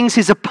do things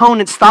his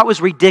opponents thought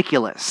was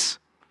ridiculous,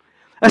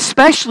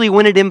 especially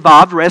when it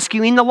involved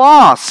rescuing the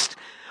lost,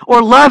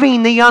 or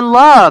loving the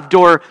unloved,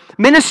 or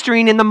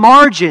ministering in the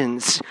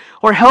margins,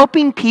 or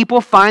helping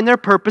people find their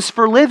purpose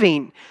for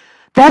living.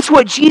 That's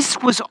what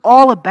Jesus was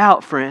all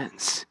about,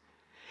 friends.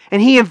 And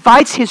he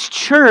invites his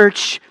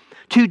church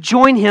to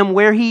join him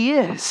where he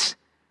is.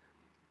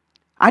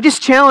 I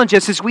just challenge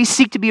us as we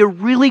seek to be a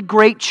really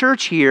great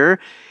church here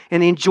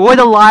and enjoy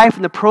the life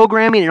and the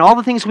programming and all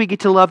the things we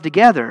get to love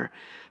together.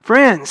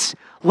 Friends,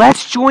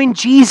 let's join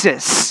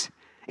Jesus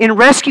in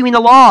rescuing the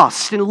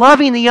lost and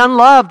loving the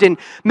unloved and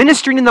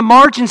ministering in the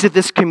margins of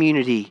this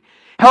community,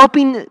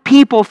 helping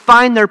people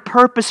find their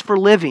purpose for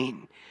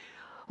living.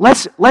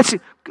 Let's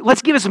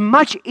give as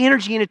much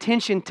energy and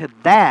attention to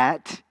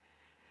that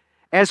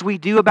as we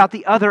do about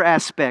the other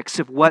aspects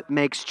of what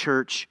makes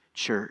church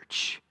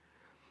church.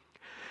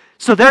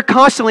 So they're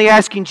constantly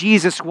asking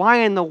Jesus, why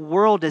in the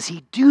world does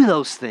he do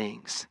those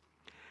things?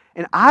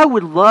 And I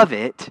would love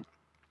it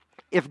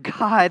if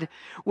God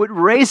would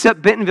raise up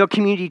Bentonville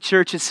Community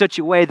Church in such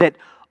a way that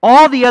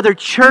all the other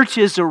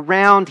churches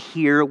around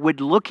here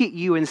would look at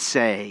you and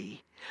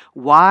say,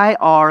 why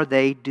are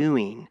they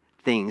doing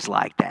things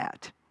like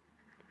that?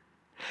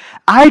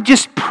 I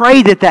just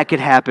pray that could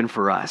happen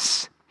for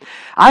us.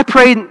 I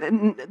pray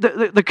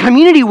the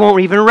community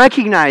won't even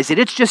recognize it.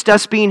 It's just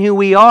us being who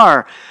we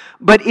are.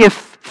 But if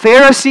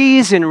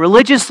Pharisees and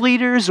religious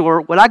leaders,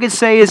 or what I could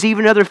say is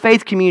even other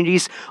faith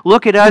communities,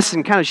 look at us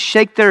and kind of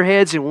shake their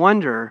heads and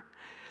wonder,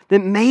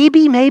 then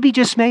maybe,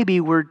 just maybe,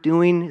 we're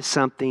doing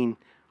something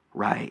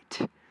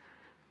right.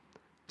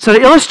 So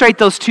to illustrate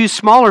those two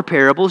smaller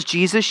parables,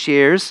 Jesus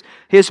shares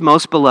his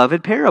most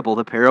beloved parable,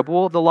 the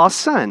parable of the lost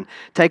son.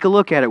 Take a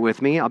look at it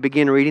with me. I'll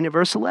begin reading at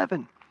verse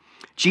 11.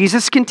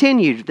 Jesus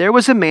continued, there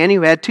was a man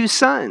who had 2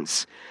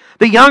 sons.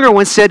 The younger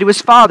one said to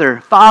his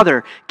father,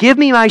 Father, give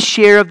me my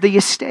share of the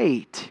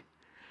estate.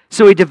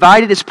 So he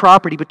divided his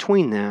property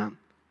between them.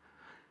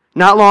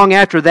 Not long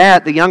after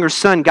that, the younger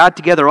son got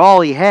together all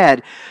he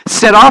had,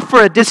 set off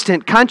for a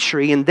distant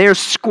country, and there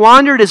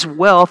squandered his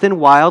wealth in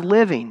wild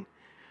living.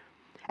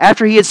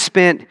 After he had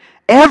spent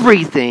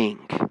everything,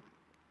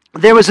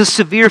 there was a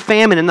severe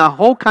famine in the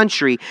whole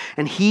country,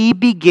 and he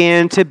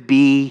began to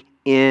be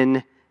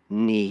in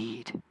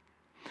need.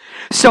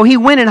 So he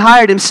went and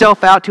hired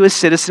himself out to a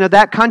citizen of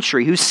that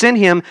country, who sent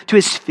him to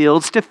his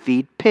fields to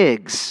feed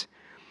pigs.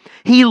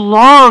 He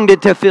longed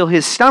to fill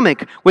his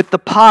stomach with the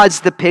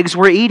pods the pigs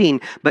were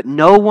eating, but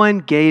no one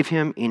gave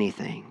him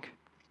anything.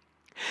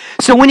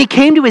 So when he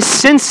came to his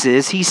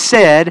senses, he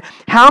said,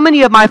 how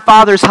many of my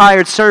father's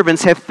hired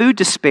servants have food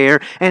to spare,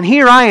 and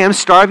here I am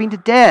starving to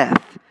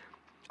death?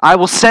 I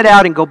will set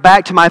out and go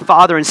back to my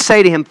father and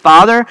say to him,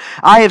 Father,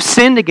 I have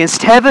sinned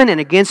against heaven and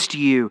against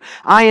you.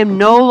 I am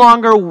no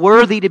longer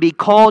worthy to be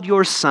called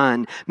your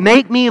son.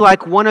 Make me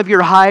like one of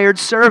your hired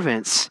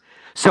servants.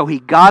 So he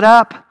got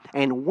up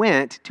and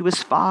went to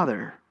his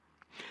father.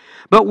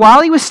 But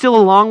while he was still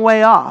a long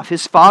way off,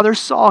 his father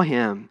saw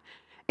him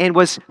and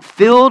was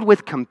filled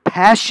with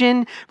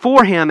compassion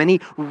for him. And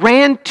he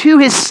ran to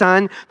his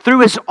son,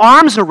 threw his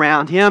arms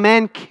around him,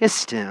 and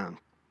kissed him.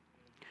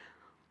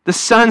 The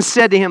son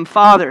said to him,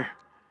 Father,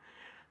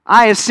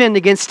 I have sinned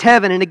against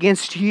heaven and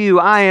against you.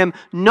 I am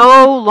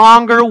no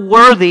longer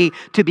worthy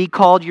to be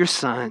called your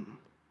son.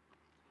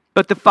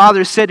 But the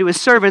father said to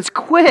his servants,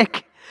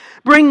 Quick,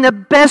 bring the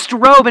best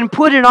robe and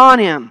put it on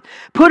him.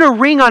 Put a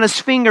ring on his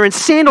finger and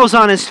sandals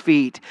on his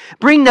feet.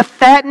 Bring the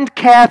fattened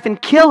calf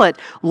and kill it.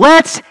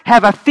 Let's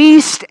have a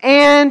feast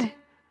and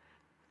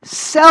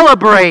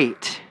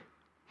celebrate.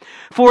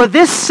 For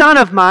this son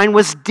of mine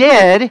was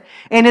dead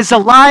and is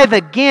alive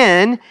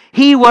again.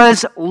 He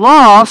was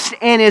lost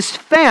and is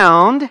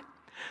found.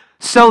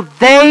 So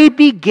they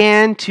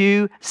began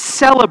to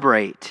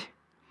celebrate.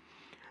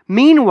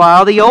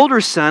 Meanwhile, the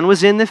older son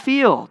was in the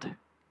field.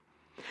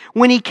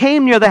 When he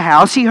came near the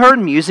house, he heard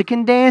music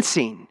and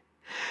dancing.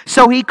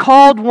 So he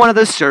called one of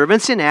the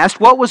servants and asked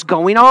what was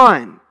going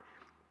on.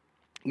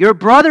 Your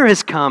brother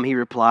has come, he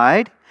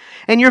replied.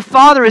 And your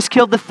father has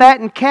killed the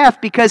fattened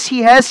calf because he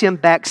has him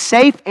back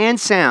safe and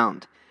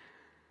sound.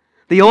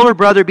 The older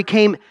brother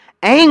became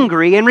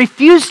angry and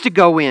refused to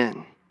go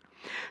in.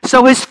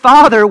 So his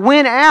father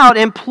went out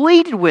and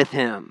pleaded with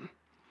him.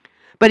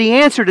 But he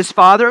answered his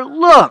father,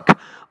 Look,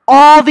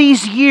 all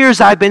these years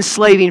I've been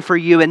slaving for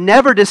you and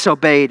never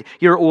disobeyed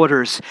your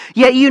orders.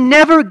 Yet you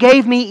never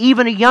gave me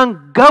even a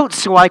young goat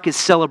so I could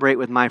celebrate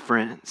with my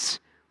friends.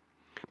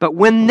 But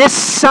when this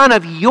son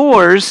of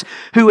yours,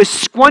 who has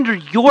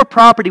squandered your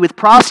property with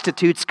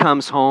prostitutes,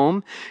 comes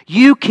home,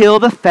 you kill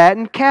the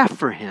fattened calf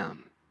for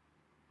him.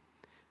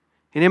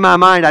 And in my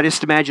mind, I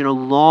just imagine a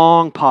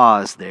long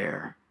pause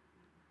there.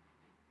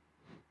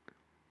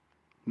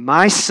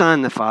 My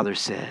son, the father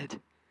said,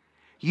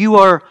 you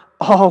are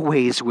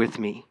always with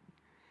me,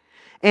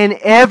 and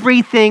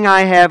everything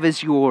I have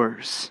is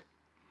yours.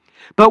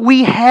 But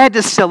we had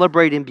to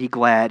celebrate and be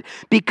glad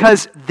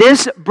because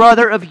this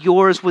brother of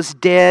yours was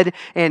dead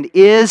and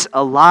is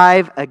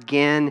alive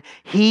again.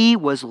 He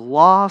was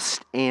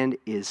lost and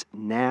is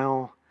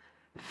now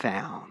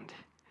found.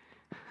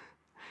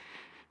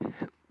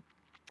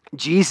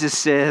 Jesus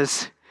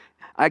says,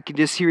 I can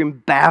just hear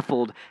him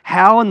baffled.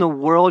 How in the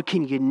world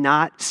can you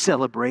not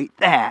celebrate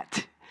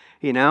that?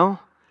 You know,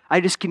 I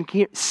just can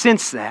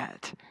sense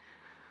that.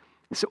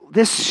 So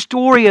this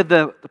story of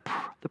the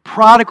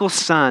prodigal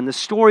son, the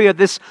story of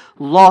this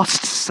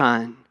lost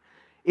son,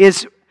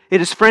 is,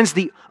 friends,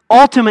 the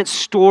ultimate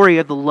story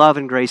of the love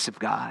and grace of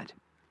God.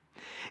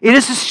 It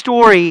is a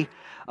story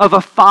of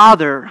a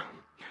father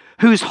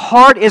whose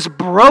heart is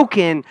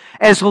broken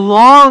as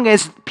long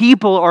as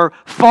people are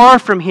far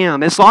from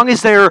Him, as long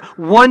as they're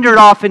wandered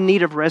off in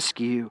need of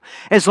rescue,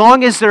 as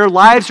long as their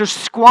lives are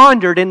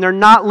squandered and they're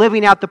not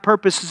living out the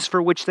purposes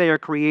for which they are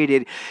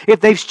created.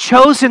 If they've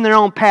chosen their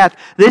own path,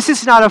 this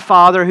is not a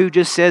father who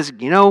just says,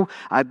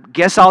 I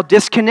guess I'll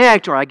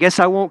disconnect or I guess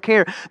I won't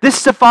care. This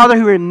is a father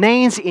who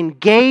remains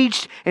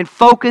engaged and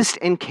focused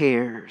and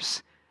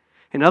cares.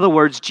 In other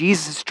words,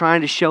 Jesus is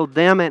trying to show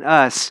them and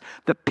us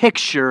the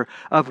picture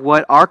of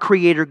what our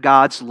Creator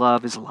God's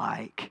love is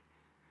like.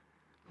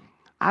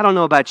 I don't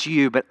know about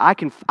you, but I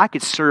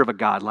could serve a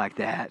God like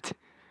that.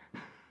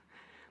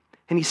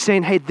 And He's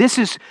saying, hey, this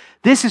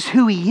is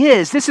who He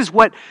is. This is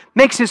what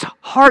makes His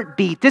heart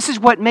beat. This is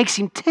what makes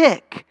Him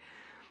tick.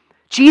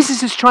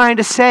 Jesus is trying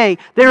to say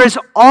there is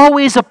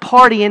always a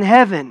party in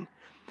heaven.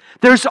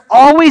 There's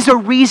always a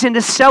reason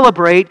to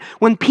celebrate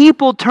when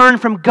people turn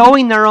from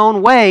going their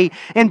own way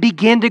and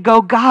begin to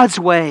go God's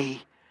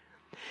way.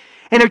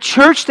 And a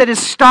church that has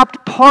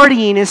stopped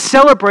partying and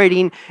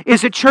celebrating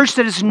is a church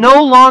that is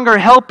no longer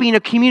helping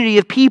a community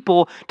of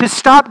people to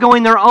stop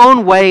going their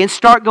own way and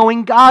start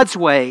going God's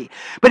way.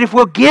 But if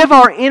we'll give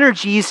our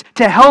energies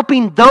to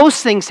helping those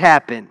things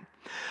happen,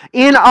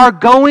 in our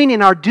going,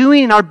 in our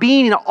doing, in our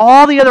being, in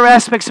all the other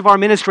aspects of our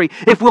ministry,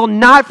 if we'll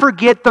not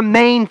forget the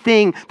main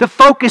thing, the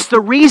focus,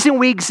 the reason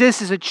we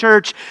exist as a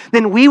church,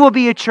 then we will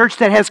be a church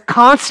that has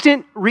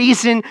constant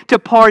reason to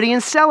party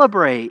and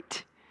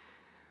celebrate.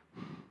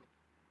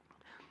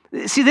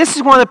 See, this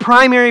is one of the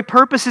primary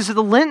purposes of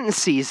the Lenten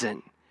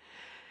season.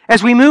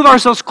 As we move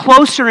ourselves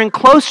closer and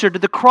closer to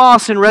the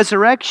cross and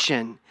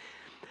resurrection,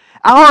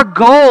 our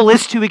goal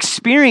is to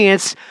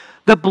experience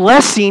the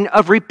blessing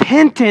of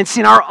repentance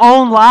in our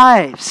own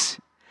lives.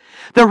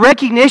 The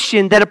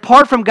recognition that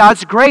apart from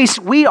God's grace,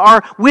 we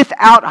are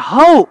without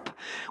hope.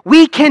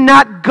 We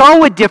cannot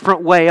go a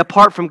different way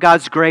apart from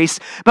God's grace,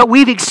 but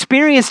we've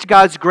experienced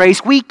God's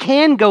grace. We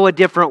can go a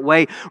different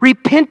way.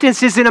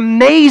 Repentance is an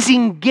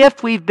amazing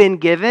gift we've been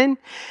given,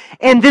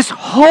 and this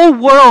whole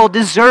world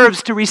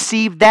deserves to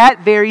receive that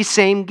very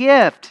same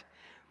gift.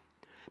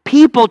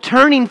 People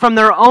turning from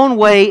their own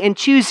way and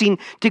choosing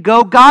to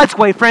go God's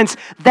way. Friends,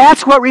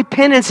 that's what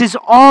repentance is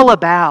all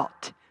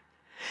about.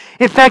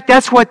 In fact,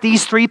 that's what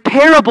these three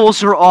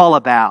parables are all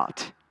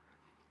about.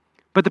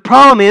 But the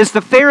problem is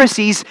the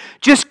Pharisees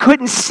just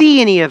couldn't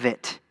see any of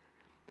it.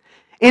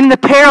 In the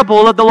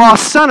parable of the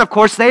lost son, of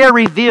course, they are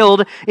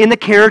revealed in the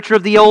character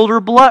of the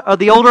older brother.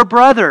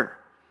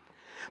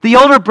 The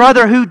older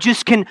brother who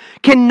just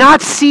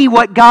cannot see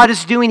what God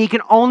is doing. He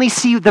can only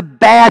see the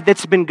bad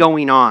that's been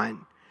going on.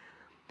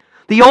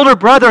 The older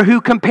brother who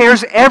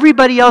compares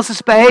everybody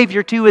else's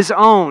behavior to his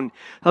own.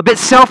 A bit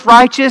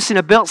self-righteous and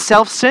a bit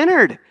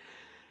self-centered.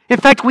 In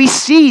fact, we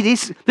see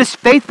this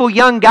faithful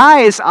young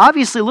guy is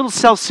obviously a little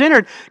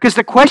self-centered because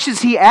the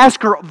questions he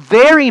asks are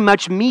very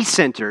much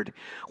me-centered.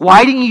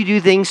 Why didn't you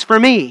do things for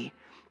me?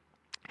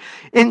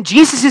 And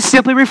Jesus is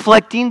simply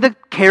reflecting the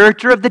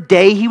character of the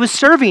day He was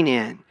serving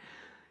in.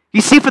 You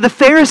see, for the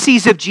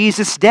Pharisees of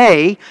Jesus'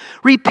 day,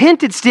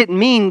 repentance didn't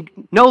mean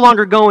no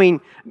longer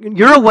going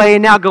your way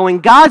and now going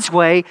God's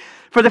way.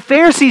 For the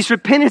Pharisees,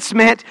 repentance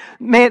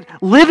meant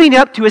living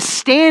up to a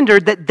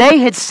standard that they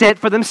had set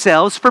for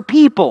themselves for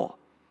people.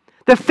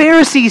 The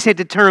Pharisees had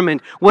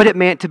determined what it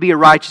meant to be a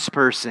righteous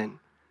person.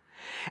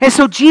 And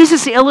so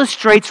Jesus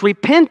illustrates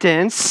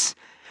repentance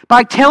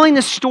by telling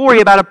the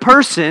story about a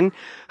person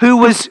who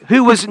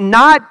was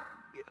not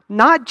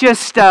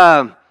just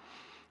kind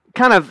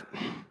of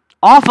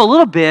off a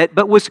little bit,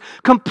 but was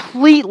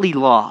completely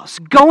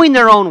lost, going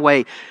their own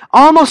way,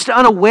 almost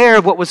unaware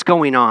of what was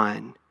going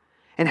on,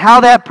 and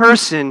how that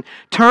person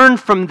turned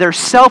from their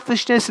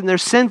selfishness and their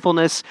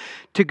sinfulness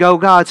to go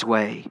God's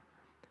way.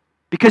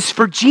 Because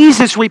for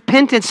Jesus,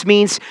 repentance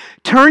means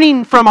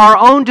turning from our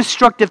own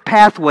destructive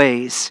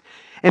pathways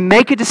and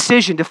make a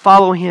decision to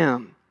follow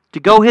Him,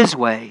 to go His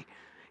way.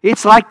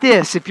 It's like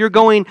this: if you're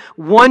going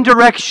one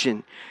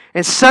direction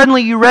and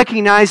suddenly you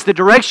recognize the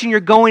direction you're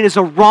going is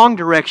a wrong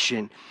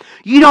direction,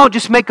 you don't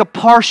just make a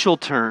partial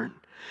turn.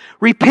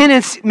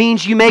 Repentance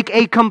means you make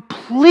a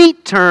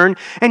complete turn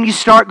and you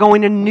start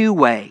going a new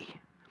way.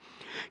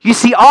 You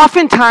see,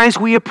 oftentimes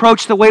we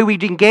approach the way we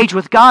engage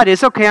with God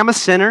is, okay, I'm a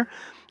sinner.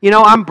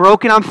 I'm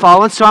broken, I'm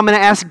fallen, so I'm going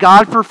to ask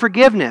God for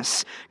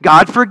forgiveness.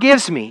 God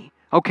forgives me.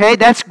 Okay,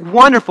 that's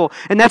wonderful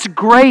and that's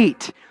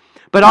great.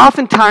 But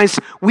oftentimes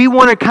we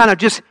want to kind of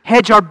just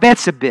hedge our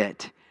bets a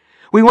bit.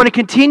 We want to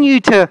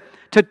continue to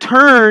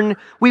turn.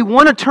 We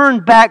want to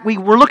turn back.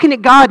 We're looking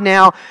at God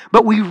now,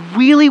 but we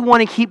really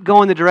want to keep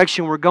going the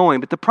direction we're going.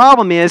 But the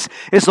problem is,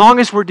 as long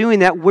as we're doing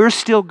that, we're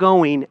still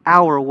going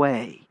our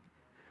way.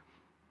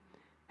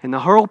 And the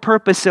whole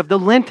purpose of the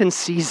Lenten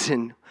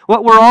season,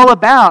 what we're all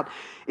about,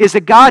 is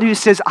a God who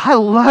says, I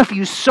love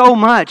you so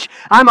much.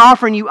 I'm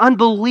offering you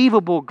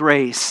unbelievable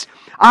grace.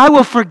 I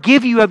will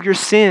forgive you of your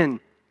sin.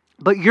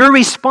 But your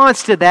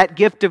response to that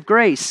gift of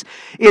grace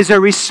is a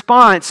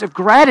response of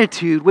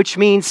gratitude, which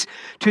means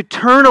to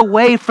turn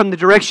away from the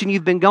direction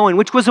you've been going,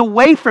 which was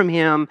away from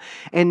Him,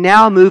 and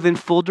now move in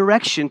full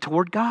direction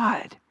toward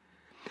God.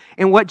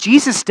 And what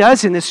Jesus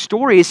does in this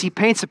story is He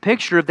paints a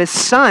picture of this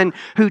son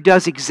who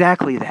does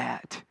exactly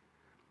that.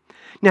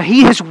 Now,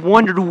 he has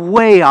wandered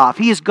way off.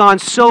 He has gone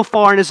so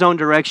far in his own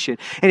direction.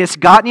 And it's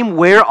gotten him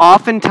where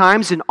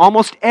oftentimes and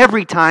almost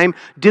every time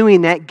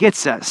doing that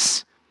gets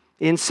us.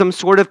 In some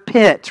sort of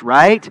pit,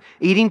 right?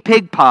 Eating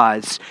pig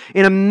pods,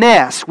 in a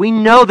mess. We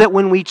know that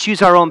when we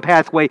choose our own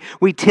pathway,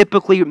 we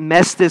typically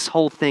mess this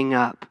whole thing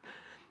up.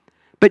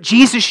 But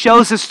Jesus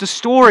shows us the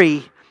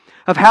story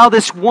of how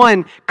this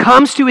one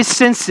comes to his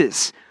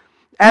senses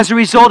as a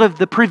result of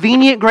the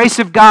prevenient grace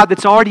of God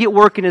that's already at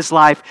work in his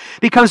life,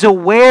 becomes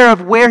aware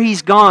of where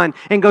he's gone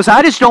and goes,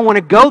 I just don't want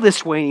to go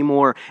this way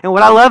anymore. And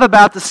what I love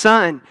about the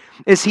son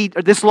is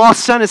this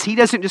lost son is he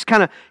doesn't just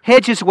kind of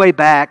hedge his way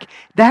back.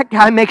 That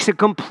guy makes a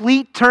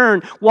complete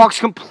turn, walks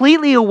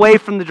completely away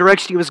from the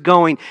direction he was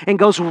going, and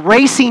goes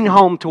racing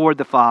home toward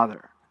the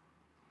Father.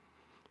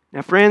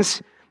 Now,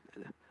 friends,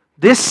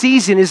 this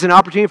season is an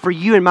opportunity for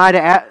you and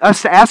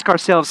us to ask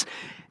ourselves,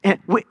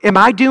 am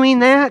I doing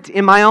that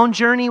in my own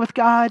journey with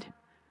God?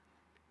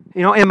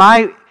 You know, am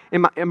I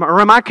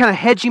kind of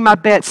hedging my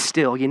bets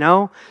still,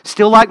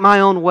 still like my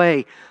own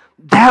way?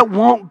 That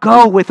won't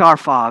go with our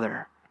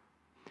Father.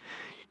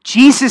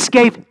 Jesus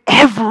gave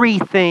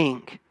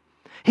everything.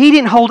 He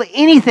didn't hold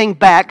anything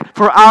back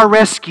for our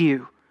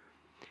rescue.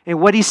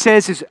 And what He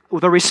says is,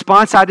 the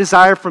response I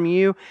desire from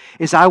you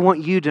is I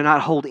want you to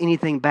not hold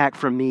anything back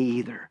from me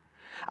either.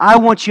 I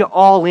want you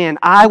all in.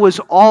 I was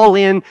all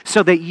in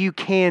so that you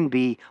can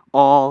be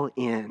all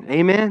in.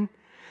 Amen?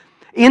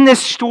 In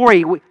this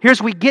story,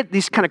 we get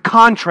these kind of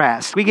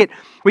contrasts. We get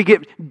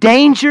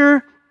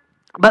danger,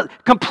 but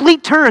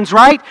complete turns,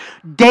 right?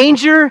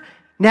 Danger,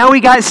 now we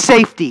got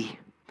safety.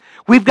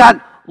 We've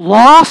got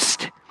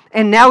lost,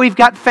 and now we've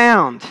got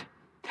found.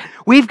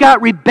 We've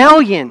got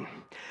rebellion,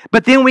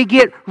 but then we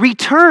get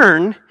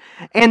return,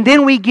 and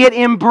then we get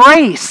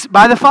embrace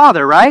by the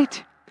Father,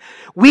 right?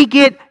 We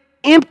get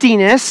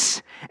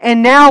emptiness,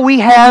 and now we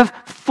have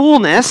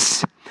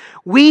fullness.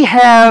 We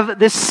have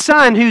this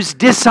son who's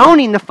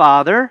disowning the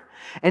Father,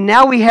 and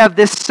now we have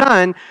this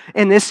son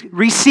and this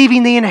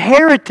receiving the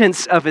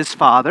inheritance of his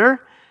Father.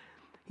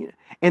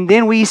 And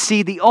then we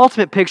see the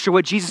ultimate picture.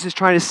 What Jesus is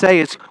trying to say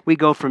is we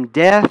go from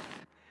death,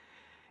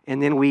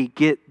 and then we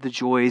get the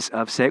joys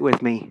of, say it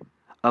with me,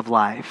 of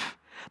life.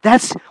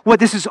 That's what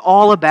this is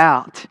all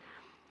about.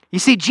 You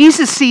see,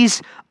 Jesus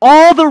sees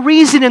all the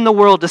reason in the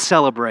world to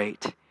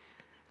celebrate.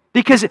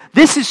 Because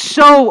this is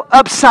so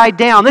upside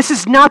down. This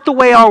is not the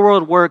way our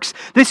world works.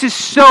 This is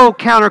so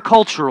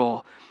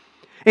countercultural.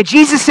 And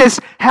Jesus says,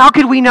 how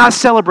could we not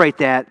celebrate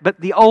that? But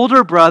the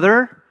older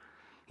brother,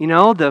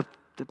 the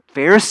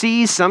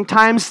Pharisees,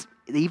 sometimes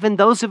even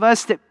those of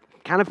us that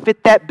kind of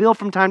fit that bill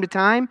from time to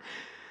time,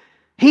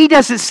 he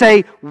doesn't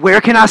say, where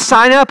can I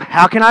sign up?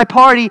 How can I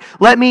party?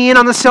 Let me in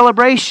on the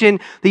celebration.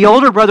 The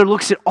older brother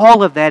looks at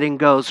all of that and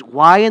goes,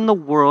 why in the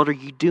world are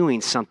you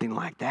doing something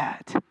like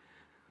that?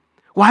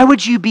 Why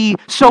would you be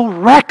so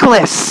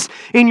reckless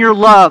in your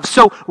love,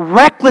 so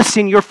reckless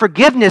in your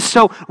forgiveness,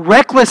 so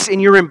reckless in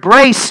your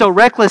embrace, so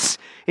reckless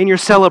in your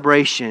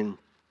celebration?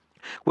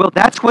 Well,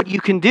 that's what you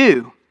can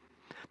do.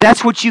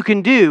 That's what you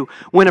can do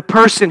when a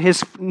person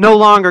is no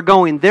longer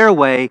going their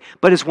way,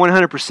 but is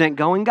 100%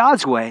 going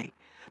God's way.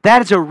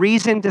 That is a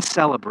reason to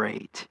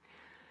celebrate.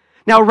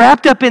 Now,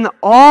 wrapped up in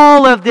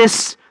all of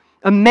this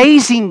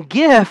amazing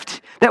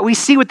gift that we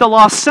see with the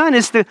lost son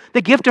is the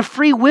gift of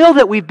free will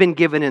that we've been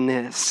given in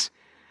this.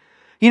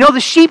 The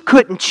sheep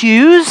couldn't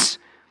choose.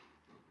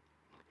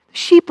 The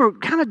sheep are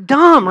kind of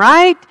dumb,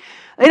 right?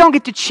 They don't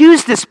get to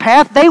choose this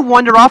path. They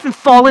wander off and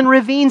fall in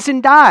ravines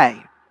and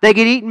die. They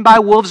get eaten by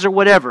wolves or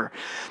whatever.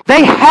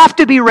 They have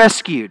to be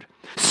rescued.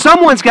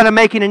 Someone's got to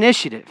make an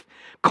initiative.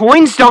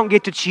 Coins don't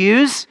get to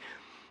choose.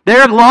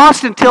 They're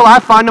lost until I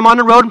find them on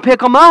the road and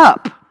pick them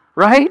up,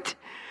 right?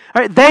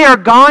 All right, they are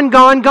gone,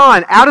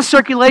 out of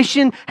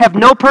circulation, have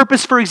no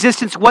purpose for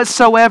existence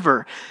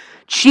whatsoever.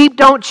 Sheep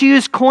don't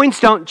choose, coins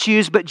don't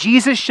choose, but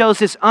Jesus shows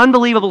this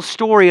unbelievable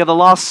story of the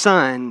lost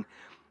son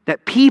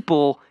that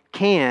people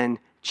can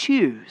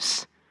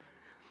choose.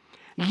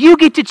 You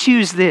get to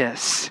choose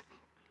this.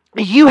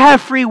 You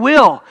have free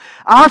will.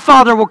 Our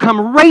Father will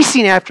come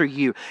racing after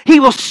you.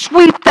 He will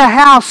sweep the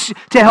house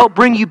to help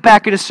bring you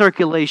back into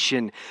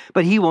circulation,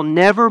 but He will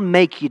never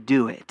make you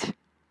do it.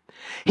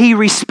 He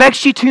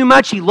respects you too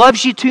much. He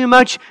loves you too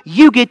much.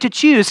 You get to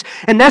choose.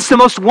 And that's the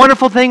most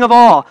wonderful thing of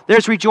all.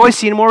 There's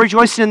rejoicing and more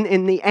rejoicing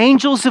in the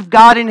angels of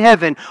God in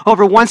heaven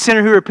over one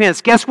sinner who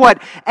repents. Guess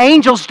what?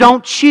 Angels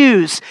don't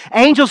choose.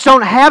 Angels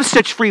don't have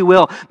such free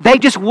will. They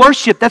just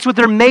worship. That's what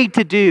they're made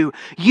to do.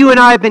 You and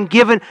I have been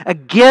given a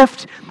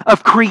gift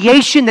of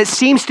creation that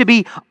seems to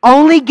be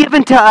only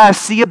given to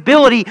us, the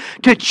ability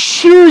to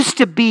choose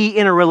to be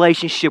in a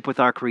relationship with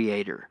our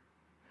Creator.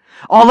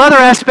 All other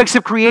aspects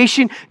of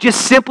creation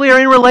just simply are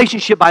in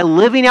relationship by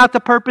living out the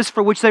purpose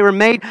for which they were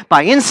made,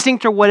 by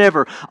instinct or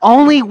whatever.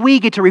 Only we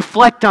get to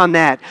reflect on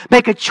that,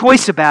 make a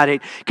choice about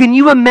it. Can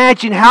you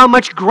imagine how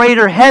much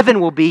greater heaven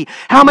will be,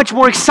 how much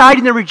more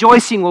exciting the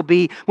rejoicing will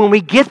be when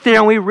we get there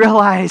and we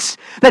realize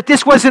that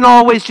this wasn't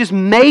always just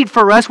made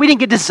for us. We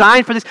didn't get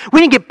designed for this. We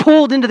didn't get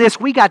pulled into this.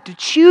 We got to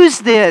choose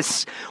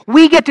this.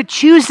 We get to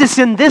choose this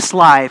in this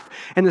life,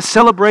 and the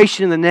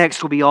celebration in the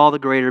next will be all the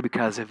greater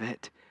because of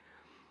it.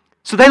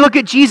 So they look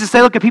at Jesus,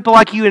 they look at people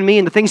like you and me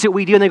and the things that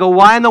we do, and they go,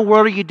 why in the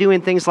world are you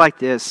doing things like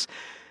this?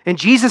 And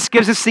Jesus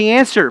gives us the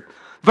answer.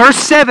 Verse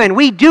 7,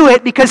 we do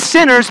it because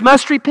sinners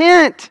must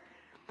repent.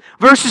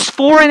 Verses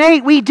 4 and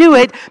 8, we do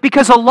it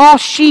because a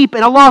lost sheep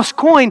and a lost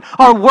coin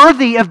are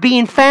worthy of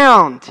being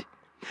found.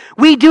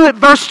 We do it,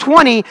 verse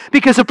 20,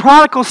 because a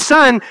prodigal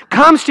son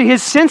comes to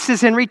his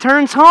senses and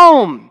returns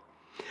home.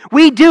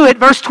 We do it,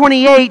 verse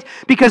 28,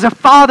 because a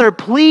father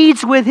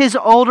pleads with his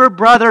older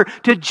brother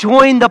to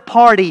join the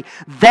party.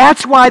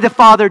 That's why the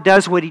father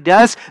does what he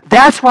does.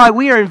 That's why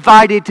we are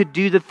invited to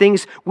do the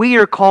things we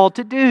are called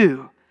to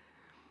do.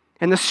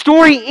 And the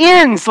story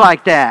ends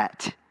like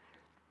that.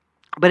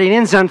 But it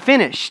ends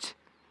unfinished.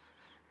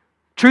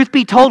 Truth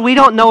be told, we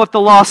don't know if the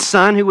lost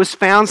son who was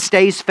found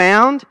stays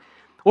found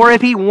or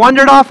if he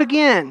wandered off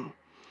again.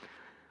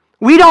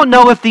 We don't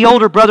know if the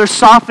older brother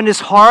softened his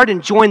heart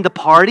and joined the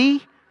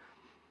party.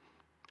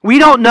 We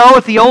don't know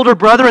if the older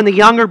brother and the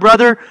younger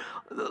brother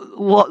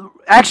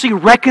actually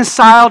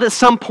reconciled at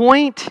some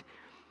point.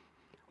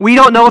 We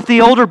don't know if the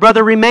older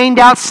brother remained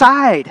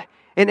outside.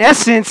 In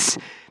essence,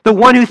 the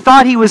one who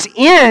thought he was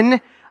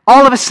in,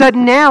 all of a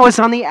sudden now is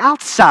on the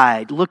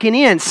outside, looking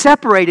in,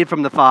 separated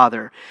from the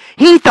father.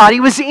 He thought he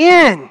was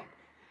in.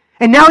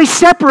 And now he's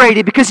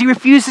separated because he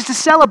refuses to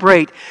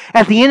celebrate.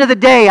 At the end of the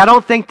day, I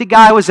don't think the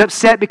guy was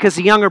upset because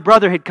the younger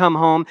brother had come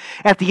home.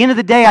 At the end of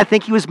the day, I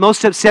think he was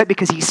most upset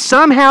because he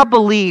somehow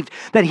believed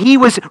that he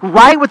was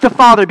right with the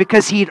father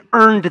because he had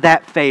earned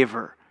that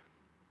favor.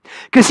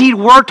 Because he'd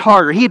worked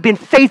harder, he had been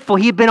faithful,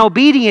 he had been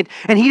obedient,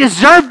 and he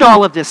deserved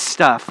all of this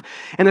stuff.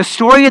 And the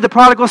story of the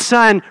prodigal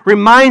son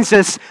reminds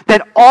us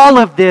that all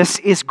of this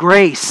is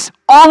grace.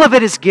 All of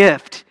it is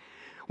gift.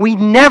 We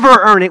never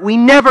earn it. We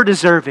never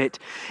deserve it.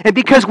 And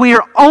because we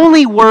are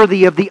only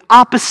worthy of the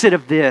opposite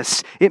of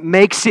this, it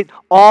makes it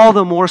all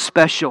the more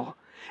special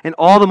and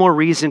all the more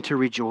reason to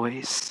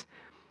rejoice.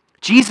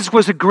 Jesus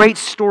was a great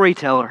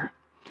storyteller.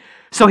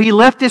 So he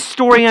left this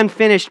story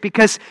unfinished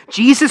because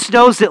Jesus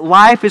knows that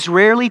life is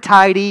rarely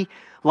tidy.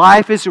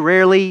 Life is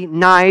rarely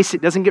nice.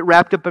 It doesn't get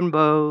wrapped up in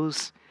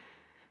bows.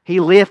 He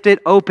left it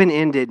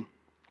open-ended.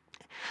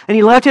 And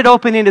he left it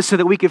open-ended so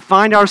that we could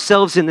find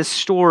ourselves in this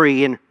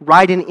story and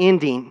write an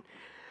ending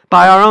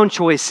by our own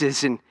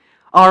choices and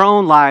our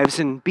own lives.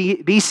 And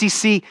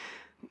BCC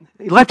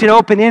left it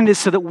open-ended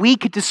so that we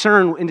could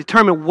discern and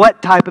determine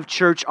what type of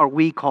church are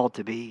we called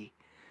to be.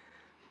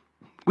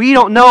 We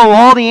don't know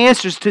all the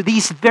answers to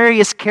these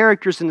various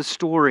characters in the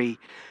story,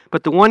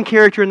 but the one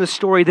character in the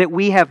story that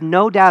we have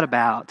no doubt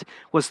about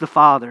was the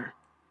Father.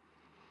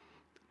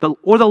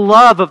 Or the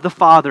love of the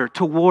Father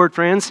toward,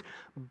 friends,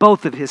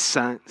 both of His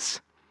sons.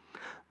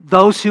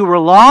 Those who were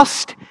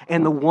lost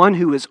and the one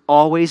who has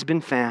always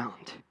been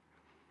found.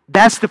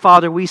 That's the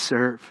Father we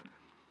serve.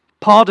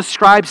 Paul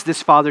describes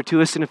this Father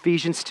to us in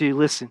Ephesians 2.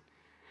 Listen.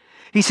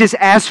 He says,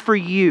 as for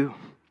you,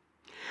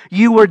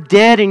 you were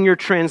dead in your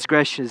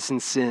transgressions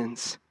and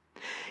sins,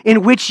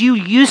 in which you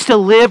used to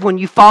live when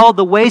you followed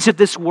the ways of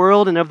this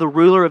world and of the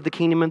ruler of the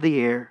kingdom of the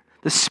air,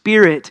 the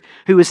Spirit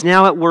who is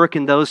now at work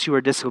in those who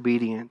are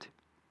disobedient.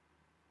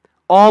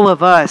 All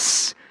of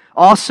us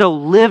also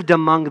lived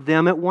among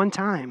them at one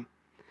time,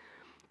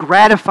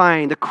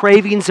 gratifying the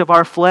cravings of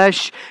our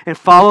flesh and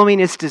following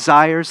its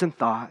desires and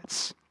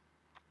thoughts.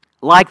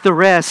 Like the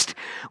rest,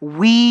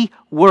 we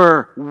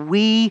were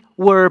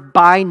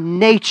by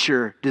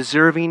nature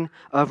deserving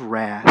of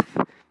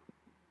wrath.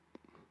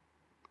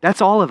 That's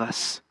all of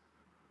us.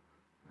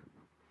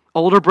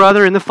 Older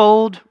brother in the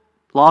fold,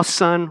 lost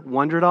son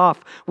wandered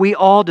off. We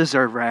all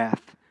deserve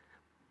wrath.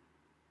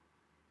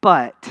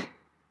 But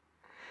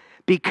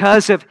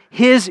because of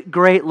His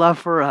great love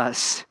for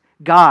us,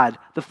 God,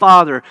 the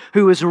Father,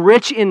 who is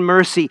rich in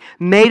mercy,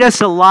 made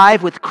us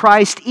alive with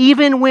Christ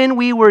even when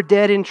we were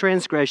dead in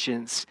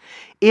transgressions.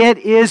 It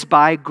is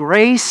by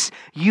grace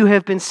you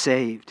have been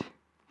saved.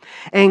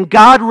 And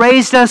God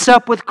raised us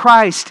up with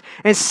Christ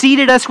and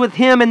seated us with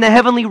Him in the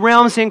heavenly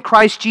realms in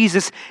Christ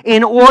Jesus,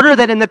 in order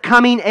that in the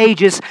coming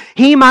ages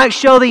He might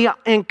show the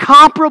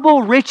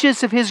incomparable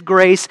riches of His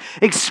grace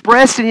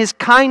expressed in His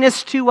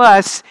kindness to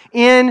us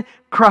in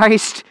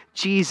Christ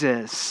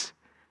Jesus.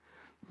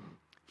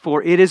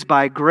 For it is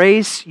by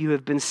grace you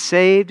have been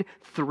saved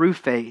through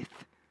faith.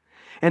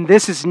 And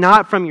this is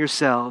not from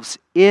yourselves.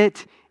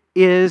 It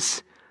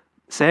is,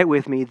 say it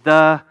with me,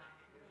 the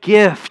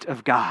gift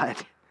of God.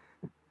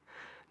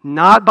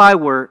 Not by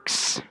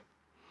works,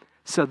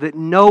 so that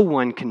no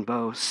one can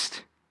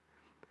boast.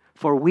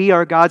 For we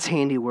are God's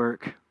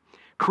handiwork,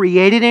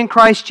 created in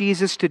Christ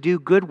Jesus to do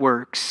good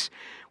works,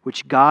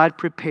 which God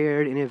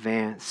prepared in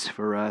advance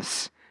for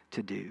us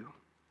to do.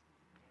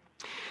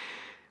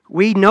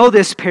 We know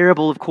this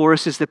parable, of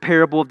course, is the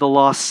parable of the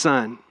lost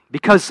son,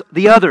 because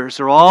the others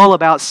are all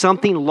about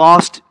something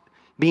lost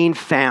being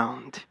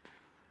found.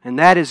 And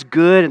that is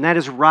good, and that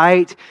is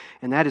right,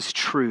 and that is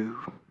true.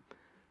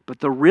 But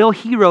the real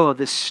hero of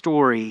this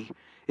story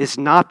is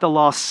not the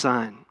lost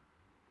son.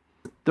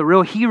 The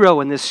real hero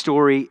in this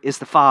story is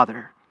the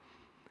Father.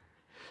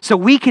 So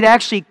we could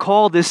actually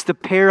call this the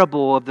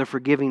parable of the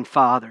forgiving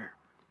Father,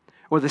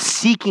 or the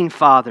seeking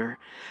Father,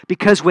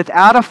 because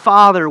without a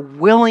Father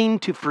willing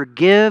to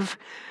forgive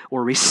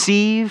or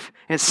receive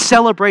and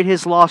celebrate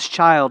his lost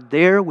child,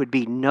 there would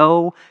be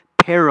no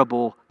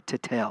parable to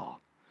tell.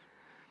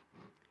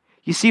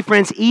 You see,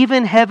 friends,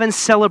 even heaven's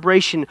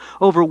celebration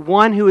over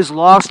one who is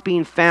lost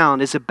being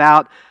found is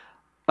about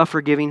a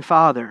forgiving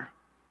Father.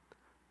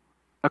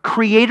 A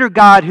creator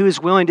God who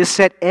is willing to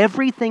set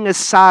everything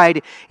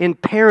aside in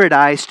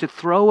paradise to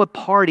throw a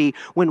party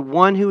when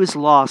one who is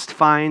lost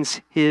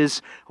finds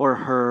his or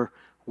her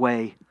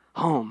way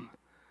home.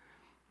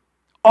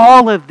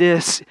 All of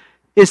this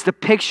is the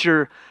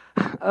picture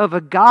of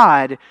a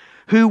God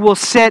who will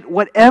set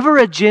whatever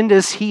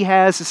agendas he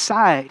has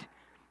aside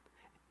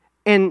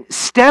and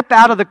step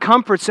out of the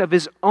comforts of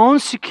his own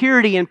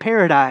security in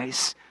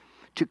paradise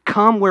to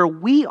come where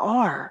we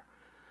are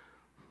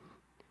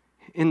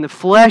in the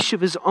flesh of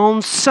his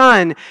own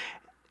Son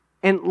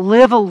and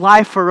live a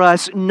life for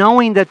us,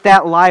 knowing that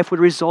that life would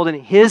result in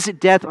his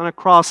death on a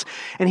cross.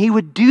 And he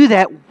would do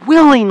that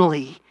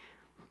willingly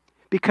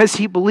because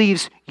he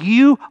believes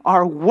you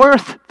are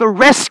worth the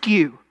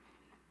rescue.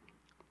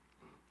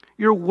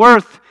 You're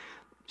worth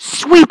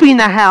sweeping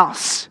the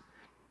house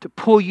to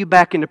pull you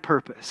back into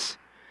purpose.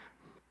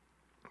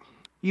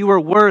 You are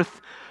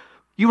worth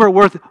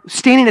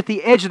standing at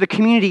the edge of the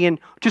community and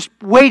just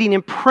waiting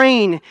and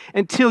praying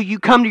until you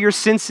come to your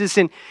senses.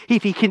 And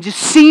if he can just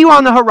see you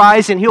on the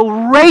horizon, he'll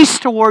race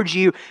towards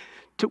you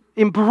to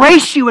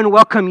embrace you and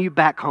welcome you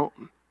back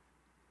home.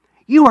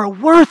 You are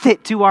worth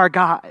it to our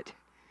God.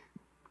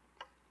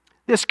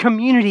 This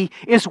community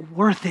is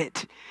worth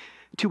it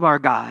to our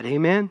God.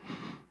 Amen?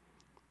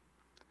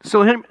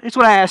 So here's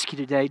what I ask you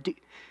today.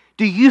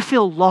 Do you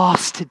feel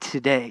lost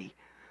today?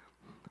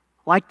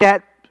 Like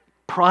that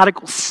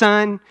prodigal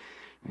son?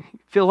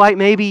 Feel like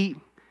maybe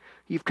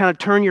you've kind of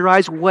turned your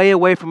eyes way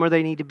away from where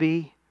they need to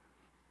be?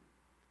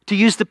 To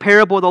use the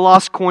parable of the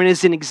lost coin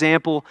as an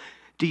example,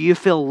 do you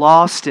feel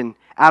lost and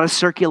out of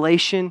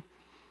circulation?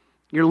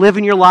 You're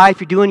living your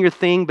life, you're doing your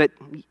thing, but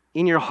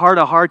in your heart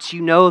of hearts,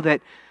 you know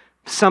that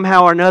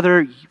somehow or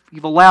another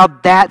you've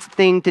allowed that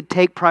thing to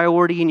take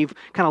priority and you've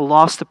kind of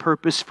lost the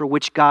purpose for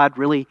which God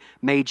really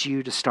made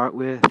you to start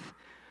with.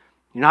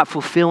 You're not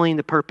fulfilling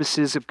the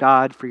purposes of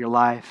God for your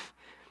life.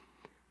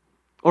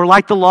 Or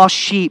like the lost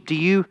sheep, do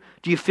you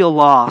feel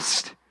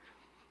lost?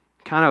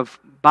 Kind of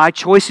by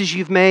choices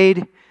you've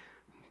made.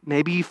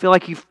 Maybe you feel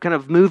like you've kind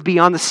of moved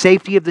beyond the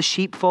safety of the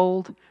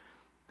sheepfold,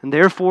 and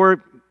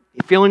therefore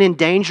feeling in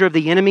danger of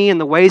the enemy and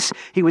the ways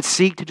he would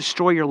seek to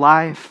destroy your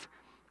life.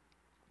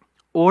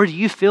 Or do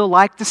you feel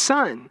like the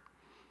son,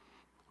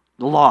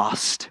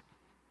 lost,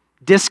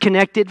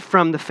 disconnected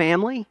from the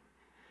family,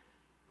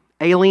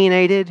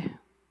 alienated,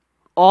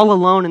 all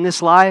alone in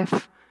this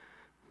life,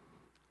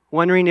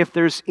 wondering if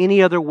there's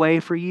any other way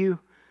for you?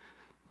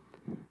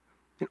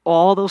 In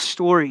all those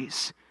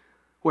stories,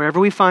 wherever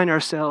we find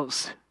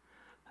ourselves,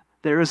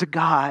 there is a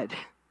God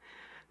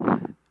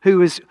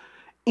who is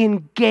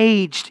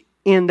engaged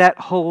in that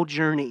whole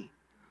journey,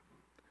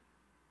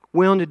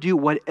 willing to do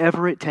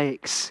whatever it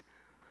takes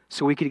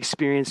so we could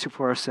experience it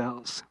for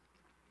ourselves.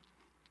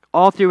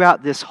 All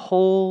throughout this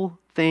whole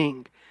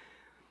thing,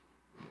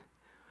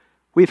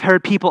 we've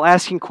heard people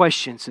asking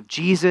questions of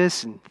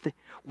Jesus and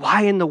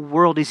why in the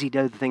world does he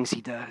do the things he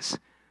does?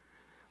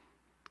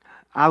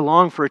 I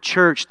long for a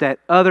church that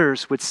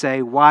others would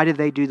say, why do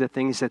they do the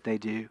things that they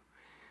do?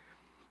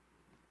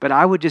 But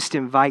I would just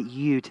invite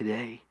you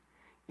today,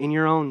 in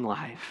your own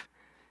life,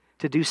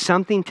 to do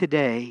something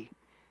today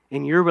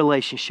in your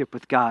relationship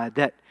with God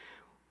that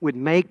would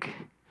make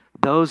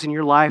those in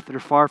your life that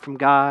are far from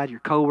God, your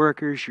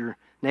coworkers, your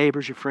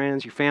neighbors, your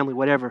friends, your family,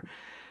 whatever,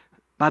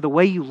 by the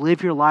way you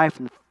live your life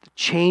and the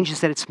changes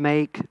that it's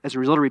make as a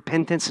result of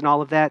repentance and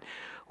all of that,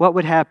 what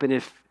would happen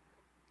if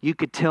you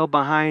could tell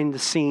behind the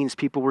scenes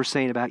people were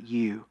saying about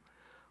you,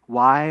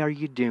 why are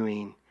you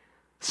doing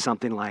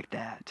something like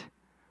that?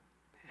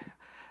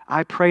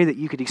 I pray that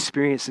you could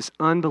experience this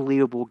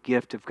unbelievable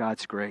gift of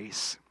God's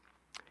grace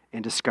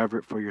and discover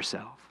it for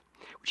yourself.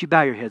 Would you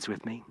bow your heads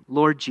with me?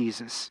 Lord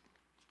Jesus,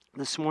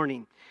 this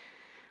morning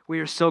we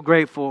are so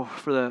grateful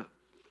for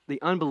the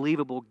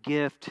unbelievable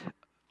gift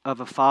of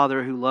a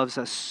Father who loves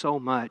us so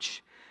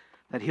much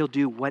that he'll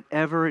do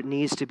whatever it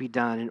needs to be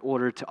done in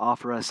order to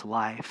offer us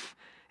life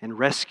and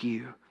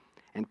rescue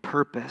and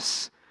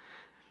purpose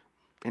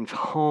and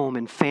home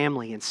and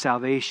family and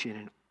salvation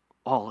and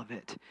all of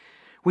it.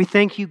 We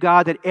thank you,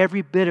 God, that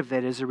every bit of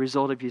it is a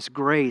result of his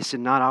grace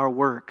and not our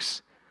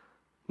works,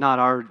 not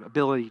our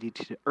ability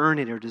to earn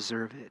it or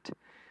deserve it.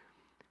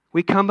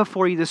 We come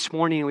before you this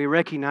morning and we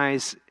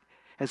recognize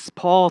As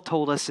Paul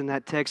told us in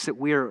that text that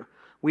we are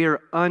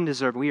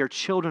undeserved, we are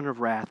children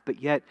of wrath,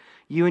 but yet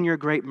you in your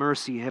great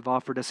mercy have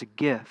offered us a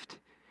gift.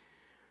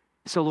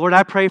 So Lord,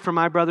 I pray for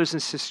my brothers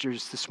and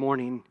sisters this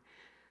morning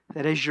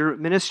that as you're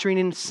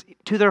ministering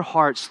to their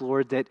hearts,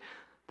 Lord, that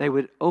they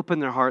would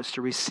open their hearts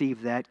to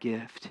receive that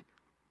gift.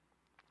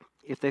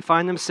 If they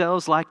find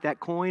themselves like that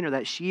coin or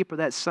that sheep or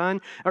that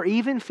son, or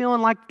even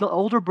feeling like the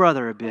older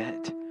brother a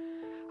bit,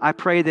 I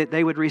pray that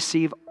they would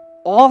receive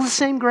all the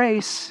same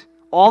grace,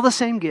 all the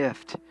same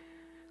gift,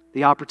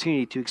 the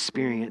opportunity to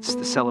experience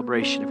the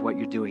celebration of what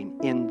you're doing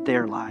in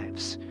their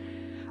lives.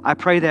 I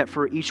pray that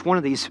for each one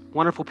of these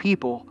wonderful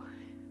people.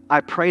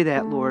 I pray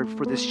that, Lord,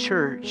 for this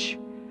church,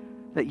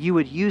 that you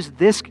would use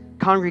this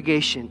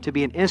congregation to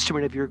be an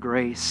instrument of your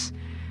grace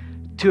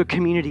to a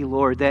community,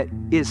 Lord, that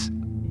is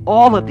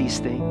all of these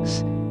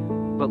things,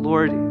 but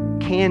Lord,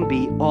 can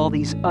be all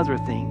these other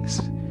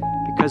things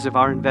because of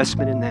our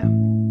investment in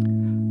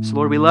them. So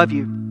Lord, we love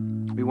you.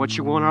 We want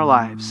your will in our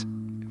lives.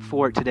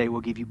 For it today,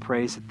 we'll give you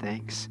praise and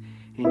thanks.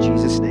 In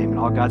Jesus' name, and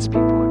all God's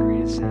people agree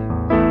to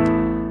say.